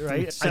is,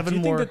 right? I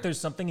do think that there's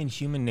something in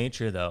human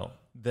nature, though,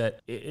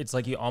 that it's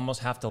like you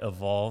almost have to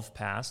evolve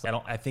past.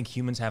 I think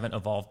humans haven't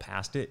evolved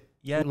past it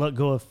yet. Let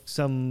go of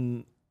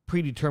some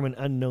predetermined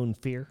unknown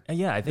fear. And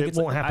yeah, I think it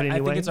won't happen anyway.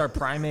 I think it's our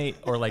primate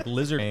or like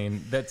lizard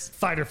brain that's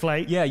fight or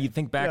flight. Yeah, you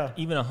think back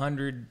even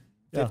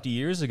 150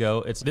 years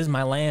ago, this is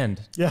my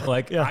land. Yeah.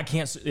 Like I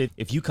can't,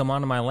 if you come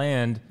onto my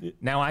land,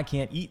 now I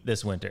can't eat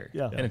this winter.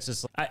 Yeah. And it's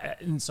just,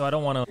 and so I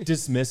don't want to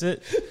dismiss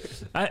it.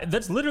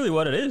 That's literally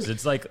what it is.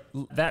 It's like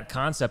that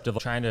concept of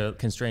trying to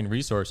constrain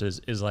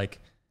resources is like,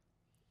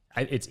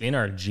 it's in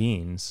our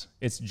genes.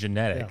 It's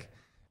genetic.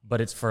 But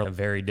it's for a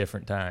very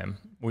different time.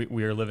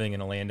 We are living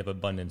in a land of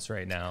abundance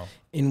right now.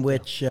 In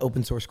which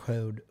open source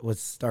code was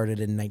started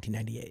in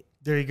 1998.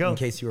 There you go. In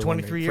case you were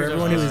 23 wondering. years. For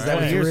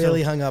everyone who was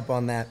really hung up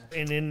on that.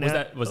 And in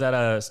was that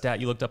a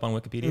stat you looked up on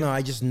Wikipedia? No,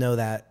 I just know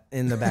that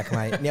in the back of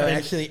my... No,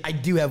 actually, I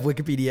do have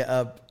Wikipedia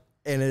up,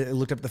 and I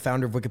looked up the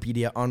founder of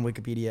Wikipedia on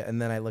Wikipedia,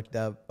 and then I looked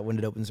up when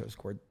did open source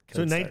code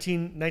So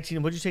 19, what did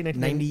you say?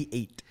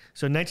 1998.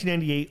 So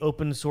 1998,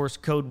 open source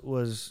code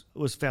was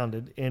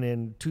founded, and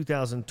in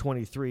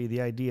 2023,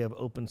 the idea of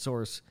open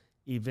source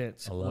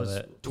events I love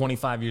it.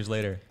 25 years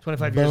later.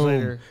 25 years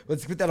later.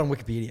 Let's put that on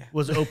Wikipedia.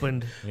 Was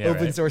opened.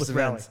 Open source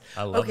events.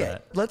 I love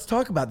that. Let's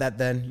talk about that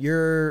then.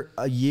 You're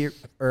a year,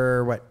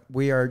 or what?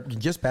 We are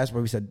just past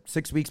what we said,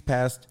 6 weeks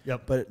past.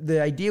 Yep. But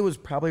the idea was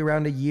probably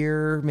around a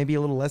year, maybe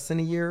a little less than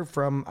a year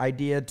from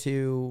idea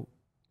to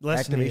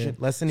activation.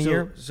 Less than a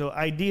year. So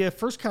idea,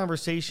 first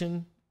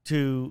conversation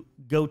to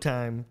go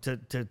time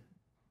to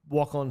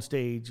walk on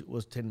stage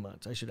was 10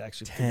 months. I should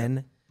actually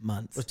 10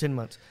 months. It was 10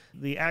 months.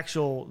 The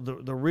actual,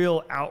 the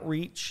real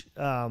outreach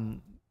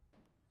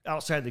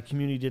outside the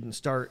community didn't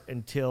start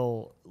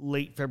until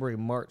late February,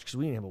 March, because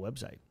we didn't have a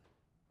website.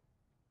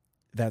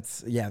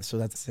 So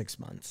that's 6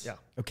 months. Yeah.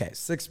 Okay,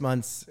 6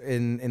 months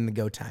in the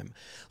go time.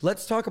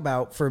 Let's talk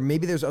about, for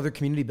maybe there's other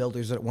community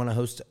builders that want to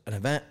host an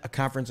event, a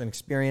conference, an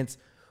experience.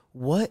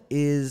 What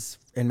is,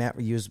 and Matt,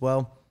 with you as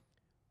well,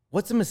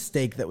 what's a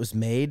mistake that was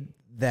made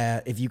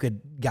that if you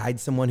could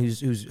guide someone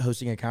who's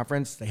hosting a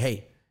conference, say,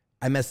 hey,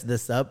 I messed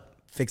this up,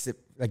 fix it,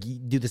 like you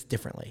do this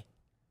differently?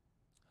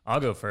 I'll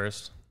go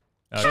first.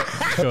 Are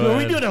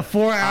we doing a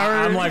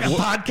 4-hour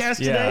podcast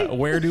today? Yeah,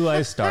 where do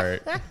I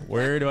start?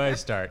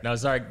 No,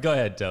 sorry. Go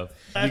ahead, Toph.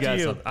 You got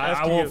something.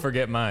 I won't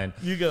forget mine.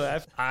 You go.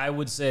 I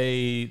would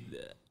say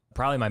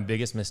probably my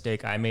biggest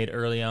mistake I made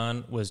early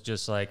on was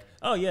just like,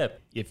 oh, yeah,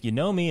 if you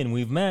know me and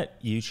we've met,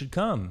 you should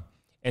come.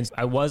 And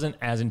I wasn't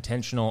as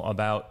intentional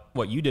about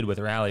what you did with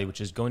Rally,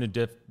 which is going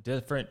to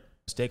different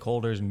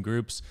stakeholders and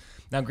groups.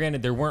 Now,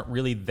 granted, there weren't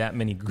really that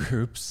many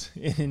groups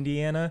in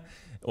Indiana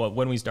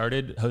when we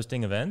started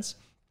hosting events,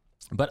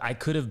 but I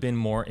could have been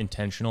more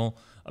intentional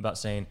about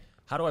saying,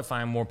 how do I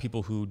find more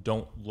people who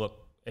don't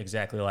look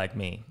exactly like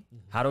me?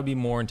 How do I be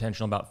more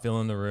intentional about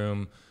filling the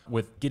room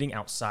with getting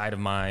outside of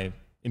my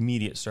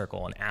immediate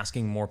circle and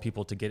asking more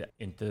people to get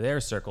into their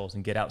circles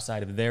and get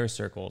outside of their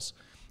circles?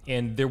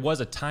 And there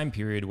was a time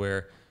period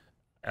where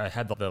I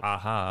had the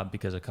aha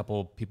because a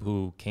couple people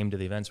who came to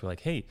the events were like,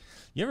 hey,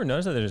 you ever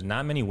notice that there's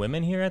not many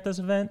women here at this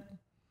event?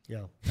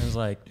 Yeah. I was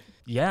like,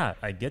 yeah,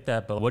 I get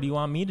that, but what do you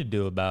want me to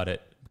do about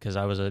it? Because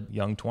I was a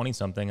young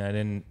 20-something. I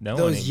didn't know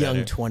Those any young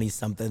better.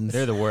 20-somethings.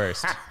 They're the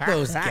worst.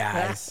 Those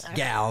guys,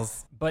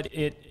 gals. But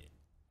it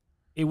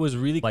was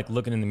really like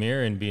looking in the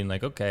mirror and being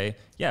like, okay,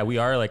 yeah, we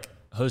are like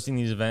hosting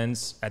these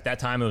events. At that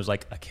time, it was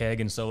like a keg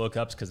and solo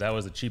cups because that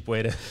was a cheap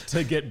way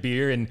to get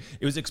beer. And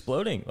it was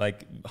exploding.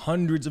 Like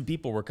hundreds of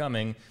people were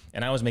coming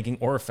and I was making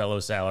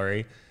Orfellow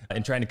salary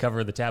and trying to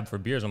cover the tab for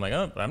beers. I'm like,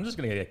 oh, I'm just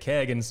going to get a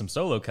keg and some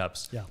solo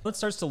cups. Yeah. It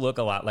starts to look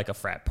a lot like a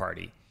frat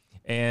party.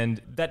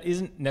 And that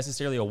isn't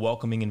necessarily a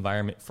welcoming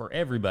environment for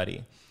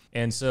everybody.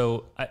 And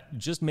so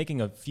just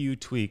making a few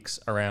tweaks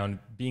around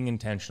being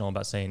intentional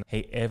about saying,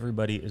 hey,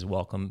 everybody is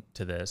welcome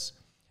to this.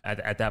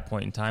 At that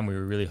point in time, we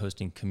were really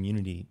hosting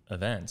community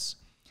events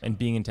and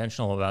being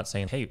intentional about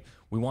saying, hey,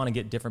 we want to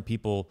get different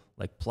people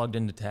like plugged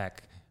into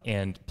tech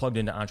and plugged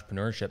into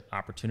entrepreneurship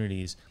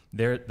opportunities.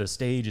 The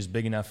stage is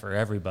big enough for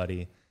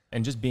everybody,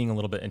 and just being a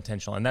little bit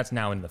intentional. And that's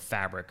now in the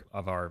fabric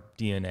of our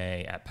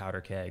DNA at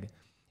Powder Keg,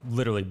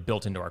 literally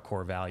built into our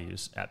core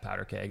values at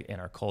Powder Keg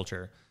and our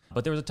culture.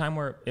 But there was a time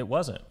where it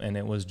wasn't, and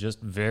it was just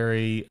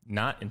very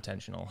not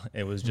intentional.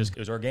 It was just, it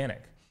was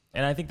organic.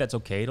 And I think that's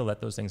okay to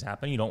let those things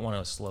happen. You don't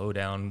want to slow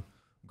down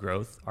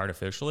growth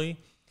artificially.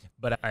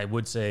 But I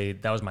would say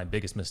that was my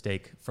biggest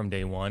mistake from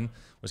day one,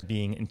 was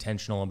being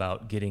intentional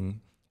about getting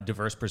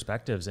diverse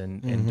perspectives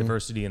and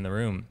diversity in the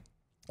room.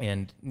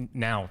 And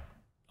now,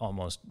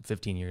 almost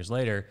 15 years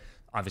later,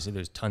 obviously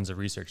there's tons of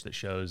research that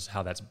shows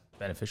how that's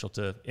beneficial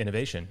to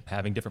innovation.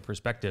 Having different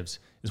perspectives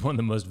is one of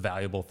the most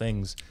valuable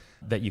things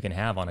that you can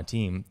have on a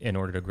team in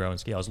order to grow and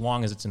scale, as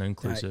long as it's an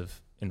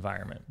inclusive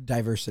environment.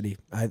 Diversity.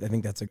 I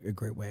think that's a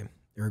great way,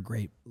 or a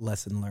great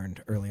lesson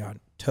learned early on.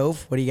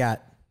 Toph, what do you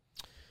got?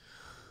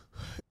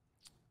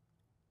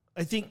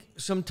 I think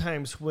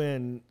sometimes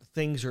when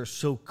things are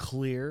so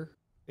clear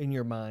in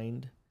your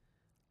mind,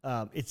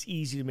 it's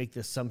easy to make the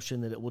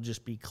assumption that it will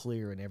just be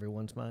clear in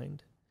everyone's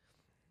mind.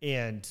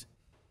 And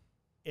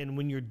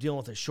when you're dealing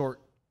with a short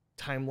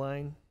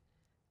timeline,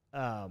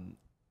 and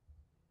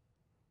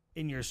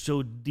you're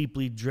so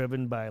deeply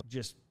driven by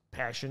just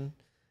passion,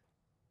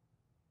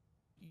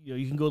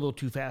 you can go a little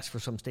too fast for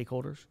some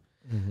stakeholders.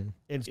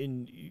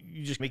 And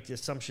you just make the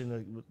assumption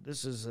that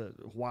this is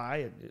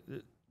why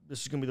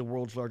this is going to be the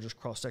world's largest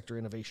cross-sector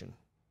innovation,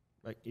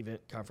 like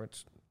event,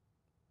 conference,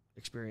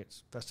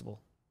 experience,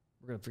 festival.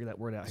 We're going to figure that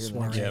word out here.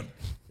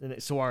 Soiree.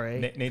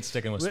 Soiree. Nate's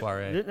sticking with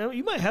soiree.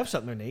 You might have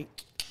something there,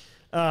 Nate.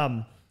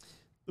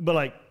 But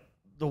like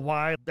the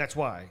why, that's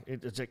why.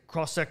 It's a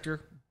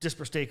cross-sector,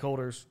 disparate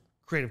stakeholders,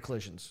 creative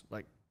collisions.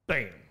 Like,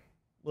 bam,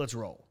 let's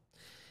roll.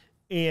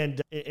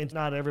 And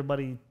not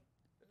everybody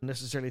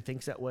necessarily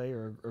thinks that way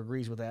or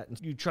agrees with that.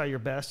 And you try your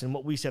best. And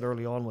what we said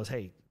early on was,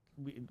 hey,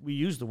 we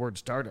use the word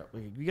startup.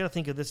 You got to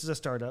think of this as a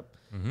startup.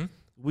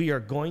 We are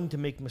going to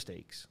make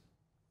mistakes.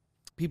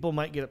 People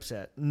might get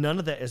upset. None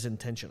of that is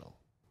intentional.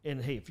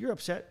 And hey, if you're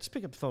upset, just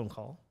pick up the phone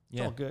call.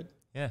 It's all good.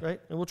 Yeah. Right.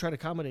 And we'll try to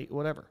accommodate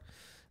whatever.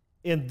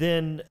 And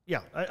then,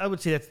 I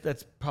would say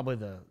that's probably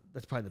the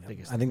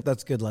biggest. I think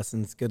that's good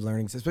lessons, good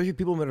learnings, especially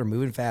people that are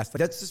moving fast. Like,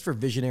 that's just for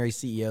visionary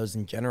CEOs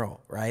in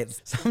general, right?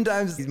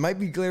 Sometimes it might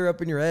be clear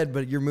up in your head,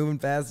 but you're moving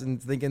fast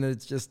and thinking that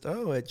it's just,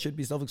 it should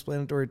be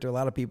self-explanatory to a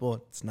lot of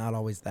people. It's not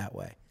always that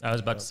way. I was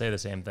about to say the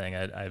same thing.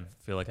 I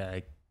feel like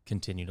I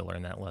continue to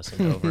learn that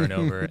lesson over and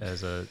over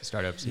as a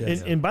startup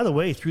CEO. And by the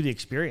way, through the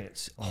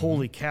experience,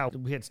 holy cow,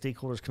 we had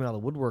stakeholders come out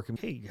of the woodwork and,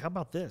 hey, how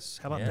about this?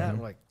 How about that? And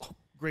we're like,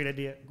 great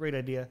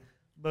idea.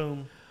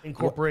 Boom,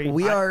 incorporate.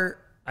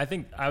 I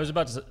think I was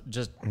about to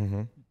just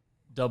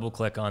double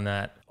click on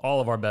that. All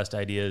of our best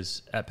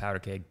ideas at Powder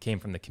Keg came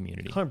from the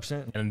community.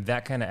 100%. And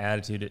that kind of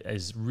attitude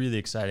is really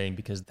exciting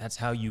because that's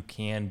how you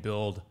can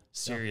build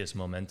serious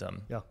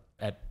momentum. Yeah.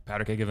 At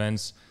Powder Keg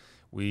events,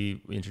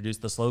 we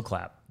introduced the slow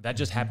clap. That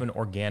just happened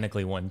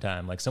organically one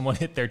time. Like someone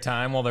hit their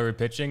time while they were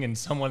pitching and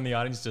someone in the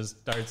audience just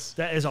starts.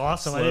 That is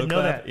awesome. I didn't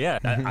know that. Yeah.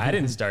 I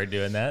didn't start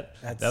doing that.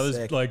 That's that was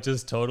sick. like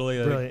just totally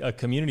a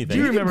community thing.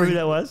 Do you remember who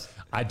that was?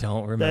 I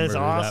don't remember That is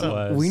awesome. who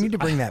that was. We need to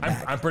bring that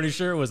back. I'm pretty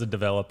sure it was a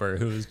developer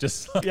who was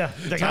just like,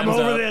 like, I'm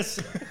over this.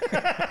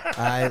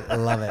 I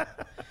love it.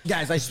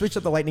 Guys, I switched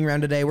up the lightning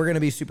round today. We're going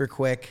to be super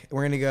quick.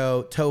 We're going to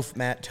go Toph,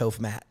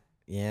 Matt.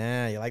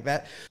 Yeah, you like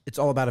that? It's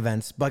all about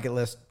events, bucket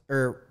list,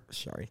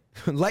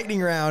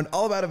 lightning round,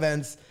 all about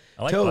events.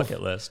 I like Toph,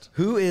 bucket list.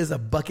 Who is a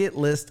bucket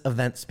list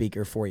event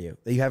speaker for you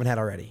that you haven't had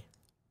already?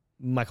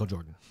 Michael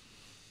Jordan.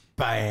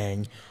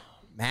 Bang.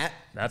 Matt?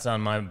 That's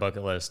on my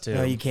bucket list too.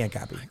 No, you can't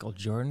copy. Michael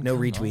Jordan? No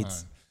Come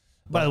retweets. on.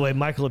 By the way,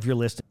 Michael, if you're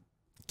listening,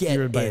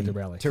 you're invited to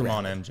rally. Come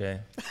on,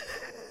 MJ.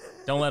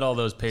 Don't let all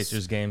those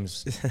Pacers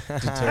games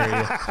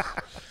deter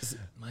you.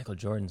 Michael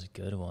Jordan's a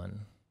good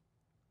one.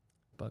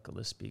 Bucket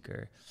list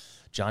speaker.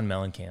 John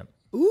Mellencamp.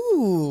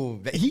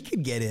 Ooh, he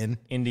could get in.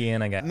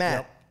 Indiana guy.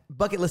 Matt,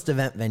 bucket list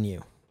event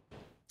venue.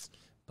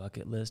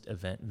 Bucket list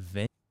event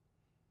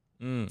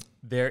venue.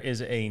 There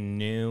is a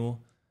new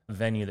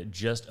venue that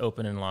just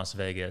opened in Las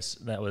Vegas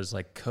that was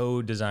like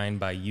co-designed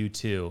by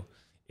U2.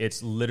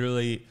 It's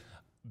literally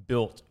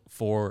built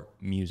for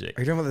music.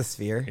 Are you talking about the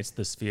Sphere? It's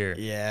the Sphere.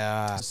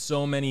 Yeah.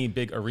 So many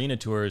big arena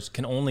tours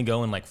can only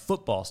go in like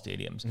football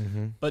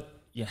stadiums. But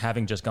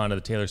having just gone to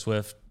the Taylor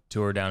Swift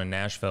tour down in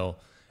Nashville,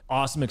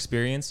 awesome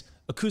experience.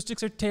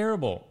 Acoustics are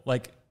terrible.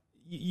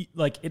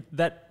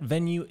 That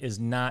venue is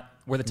not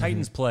where the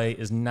Titans play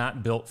is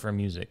not built for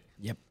music.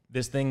 Yep.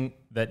 This thing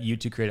that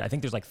U2 created, I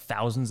think there's like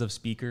thousands of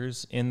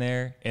speakers in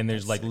there, and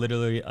there's like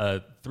literally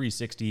a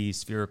 360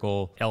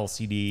 spherical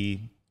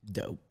LCD.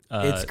 Dope.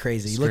 It's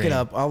crazy. Screen. Look it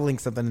up. I'll link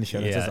something in the show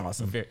notes. It's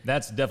awesome.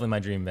 That's definitely my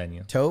dream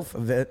venue.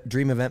 Toph,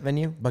 dream event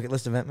venue, bucket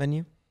list event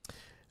venue.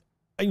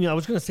 I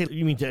was going to say,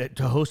 you mean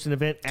to host an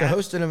event? To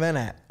host an event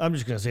at. I'm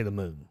just going to say the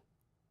moon.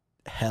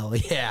 Hell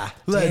yeah.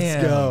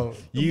 Let's go.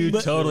 You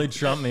totally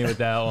trumped me with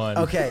that one.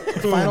 Okay.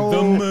 The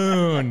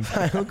moon.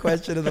 Final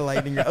question of the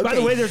lightning round. Okay. By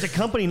the way, there's a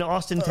company in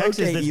Austin,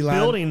 Texas that's Elon.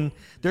 building.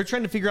 They're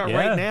trying to figure out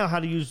right now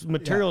how to use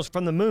materials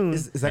from the moon.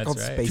 Is that called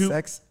right.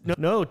 SpaceX?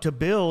 No, to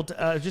build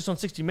just on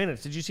 60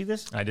 Minutes. Did you see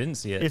this? I didn't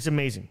see it. It's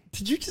amazing.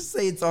 Did you just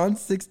say it's on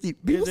 60?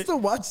 People still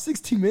watch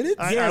 60 Minutes?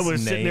 I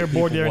was sitting there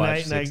bored the other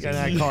night, and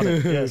I caught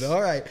it. Yes.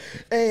 All right.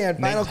 And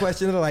final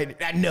question of the lightning.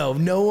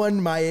 No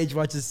one my age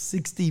watches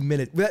 60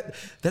 Minutes.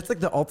 That's like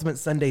the ultimate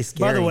Sunday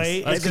scary. By the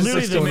way, That's it's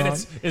literally 60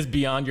 minutes is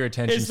beyond your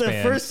attention It's span.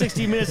 the first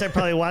 60 minutes I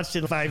probably watched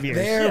in 5 years.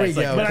 There we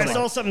go. But I Come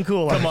saw something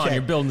cool. Come on,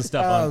 you're building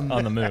stuff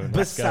on the moon.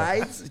 Let's go.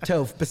 Besides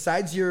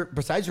Toph,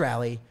 besides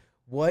rally,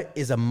 what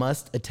is a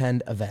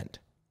must-attend event?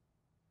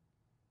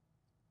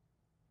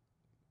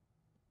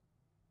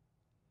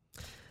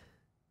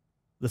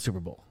 The Super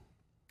Bowl.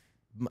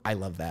 I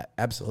love that.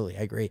 Absolutely,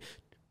 I agree.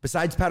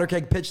 Besides Powder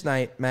Keg Pitch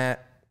Night,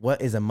 Matt,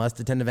 what is a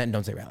must-attend event?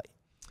 Don't say rally.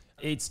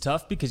 It's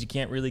tough because you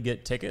can't really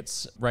get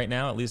tickets right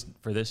now, at least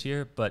for this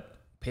year, but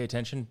pay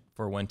attention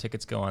for when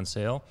tickets go on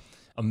sale.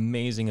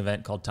 Amazing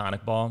event called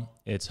Tonic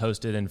Ball. It's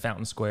hosted in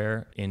Fountain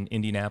Square in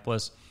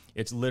Indianapolis.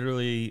 It's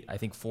literally, I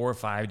think, 4 or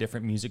 5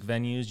 different music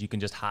venues. You can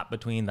just hop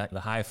between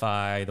the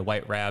Hi-Fi, the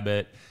White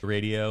Rabbit,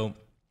 radio,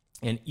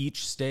 and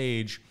each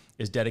stage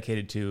is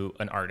dedicated to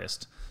an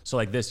artist. So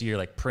like this year,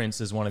 like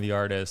Prince is one of the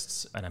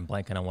artists, and I'm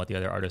blanking on what the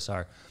other artists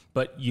are.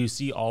 But you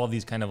see all of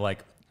these kind of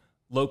like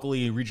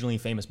locally, regionally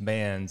famous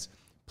bands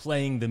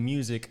playing the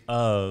music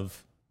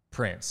of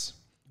Prince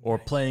or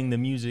playing the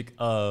music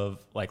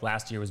of, like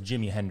last year was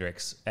Jimi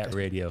Hendrix at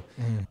radio.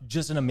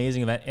 Just an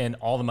amazing event, and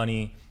all the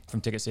money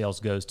from ticket sales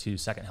goes to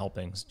Second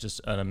Helpings,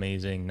 just an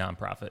amazing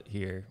nonprofit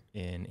here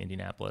in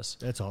Indianapolis.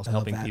 That's awesome.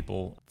 Helping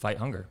people fight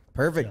hunger.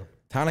 Perfect. Yeah.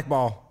 Tonic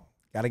Ball.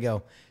 Gotta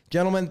go.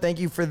 Gentlemen, thank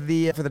you for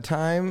the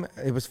time.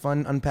 It was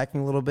fun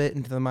unpacking a little bit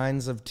into the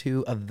minds of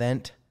 2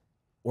 event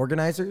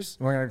organizers.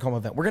 We're going to call them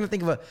event. We're going to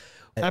think of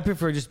I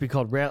prefer just to be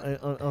called rally.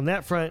 On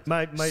that front,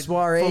 my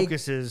soiree.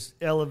 Focus is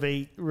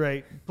elevate,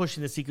 right,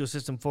 pushing this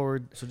ecosystem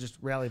forward. So just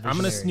rally visionary. I'm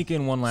going to sneak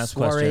in one last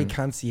soiree question.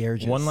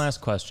 Concierges. One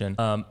last question.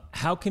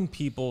 How can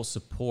people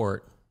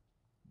support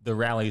the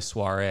rally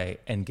soiree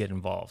and get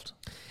involved?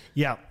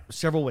 Yeah,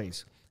 several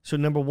ways. So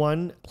number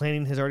one,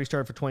 planning has already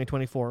started for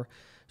 2024.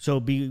 So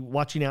be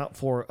watching out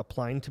for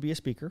applying to be a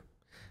speaker.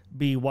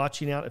 Be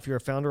watching out, if you're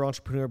a founder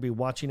entrepreneur, be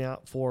watching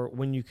out for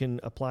when you can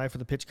apply for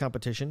the pitch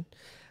competition.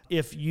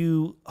 If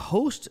you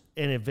host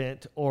an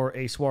event or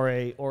a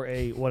soiree or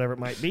a whatever it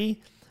might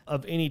be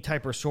of any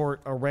type or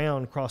sort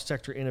around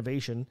cross-sector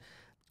innovation,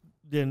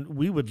 then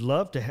we would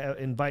love to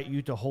invite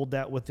you to hold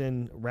that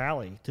within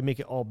Rally to make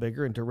it all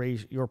bigger and to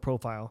raise your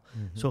profile.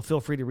 So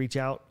feel free to reach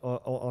out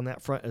on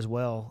that front as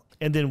well.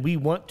 And then we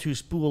want to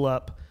spool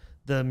up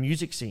the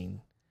music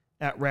scene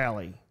at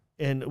Rally,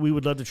 and we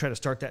would love to try to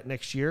start that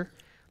next year.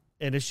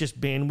 And it's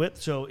just bandwidth.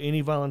 So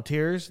any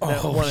volunteers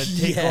that want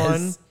to take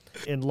on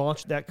and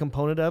launch that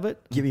component of it,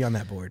 get me on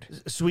that board.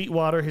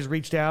 Sweetwater has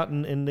reached out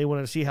and they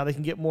want to see how they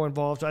can get more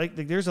involved. So I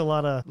think there's a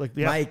lot of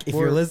Mike, if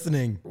you're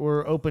listening,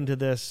 we're open to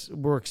this.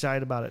 We're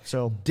excited about it.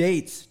 So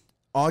dates,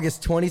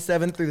 August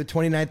 27th through the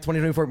 29th,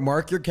 2024.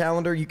 Mark your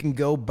calendar. You can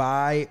go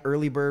buy.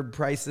 Early bird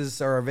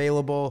prices are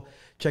available.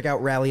 Check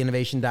out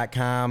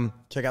rallyinnovation.com.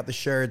 Check out the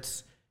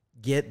shirts.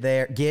 Get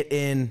there. Get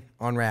in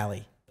on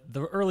Rally.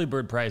 The early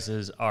bird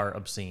prices are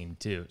obscene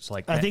too. It's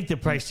like I think the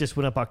price just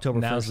went up October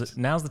 1st.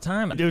 Now's the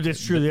time. Dude,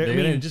 it's true. They're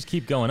going to just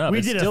keep going up. We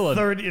it's did still a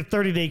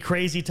 30-day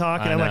crazy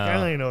talk, and I I'm like, know. I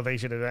don't even know if they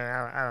should have.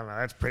 I don't know.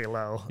 That's pretty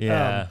low.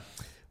 Yeah.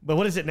 But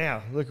what is it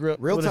now? Look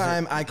real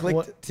time. I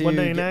clicked to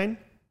 199.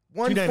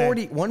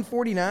 140,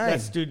 149.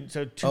 That's student.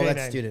 So 299. Oh,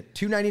 that's student.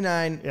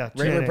 299. Yeah,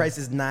 Regular $299. price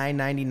is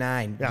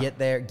 $9.99. Yeah. Get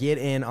there. Get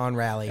in on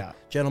Rally. Yeah.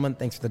 Gentlemen,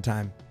 thanks for the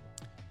time.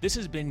 This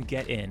has been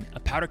Get In, a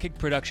Powder Keg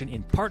production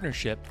in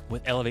partnership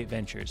with Elevate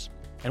Ventures.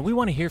 And we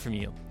want to hear from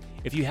you.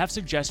 If you have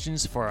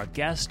suggestions for a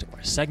guest or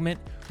a segment,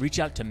 reach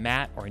out to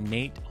Matt or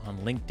Nate on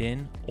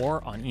LinkedIn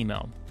or on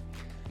email.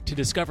 To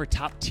discover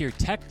top-tier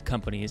tech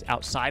companies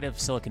outside of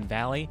Silicon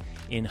Valley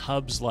in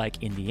hubs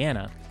like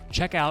Indiana,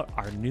 check out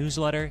our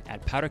newsletter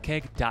at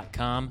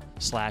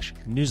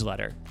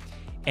powderkeg.com/newsletter.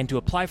 And to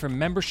apply for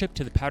membership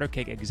to the Powder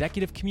Keg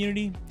executive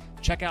community,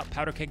 check out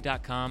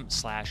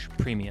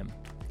powderkeg.com/premium.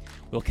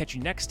 We'll catch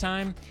you next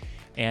time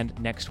and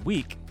next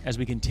week as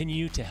we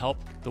continue to help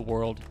the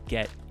world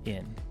get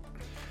in.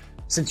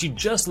 Since you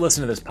just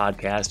listened to this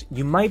podcast,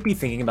 you might be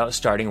thinking about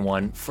starting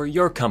one for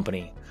your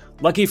company.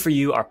 Lucky for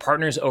you, our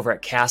partners over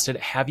at Casted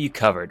have you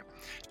covered.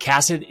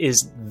 Casted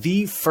is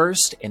the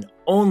first and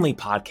only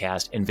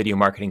podcast and video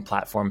marketing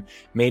platform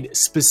made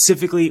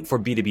specifically for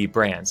B2B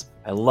brands.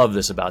 I love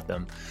this about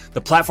them.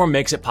 The platform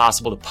makes it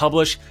possible to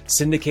publish,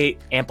 syndicate,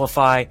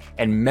 amplify,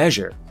 and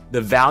measure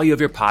the value of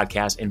your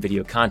podcast and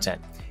video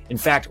content. In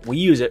fact, we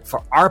use it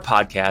for our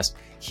podcast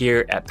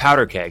here at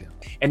Powder Keg.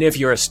 And if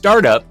you're a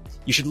startup,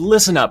 you should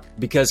listen up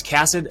because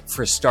Casted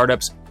for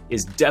Startups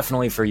is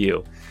definitely for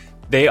you.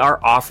 They are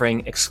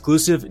offering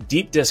exclusive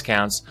deep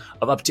discounts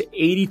of up to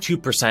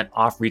 82%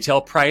 off retail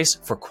price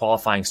for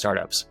qualifying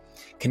startups.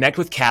 Connect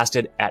with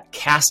Casted at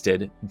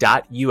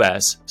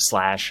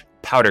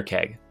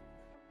casted.us/powderkeg.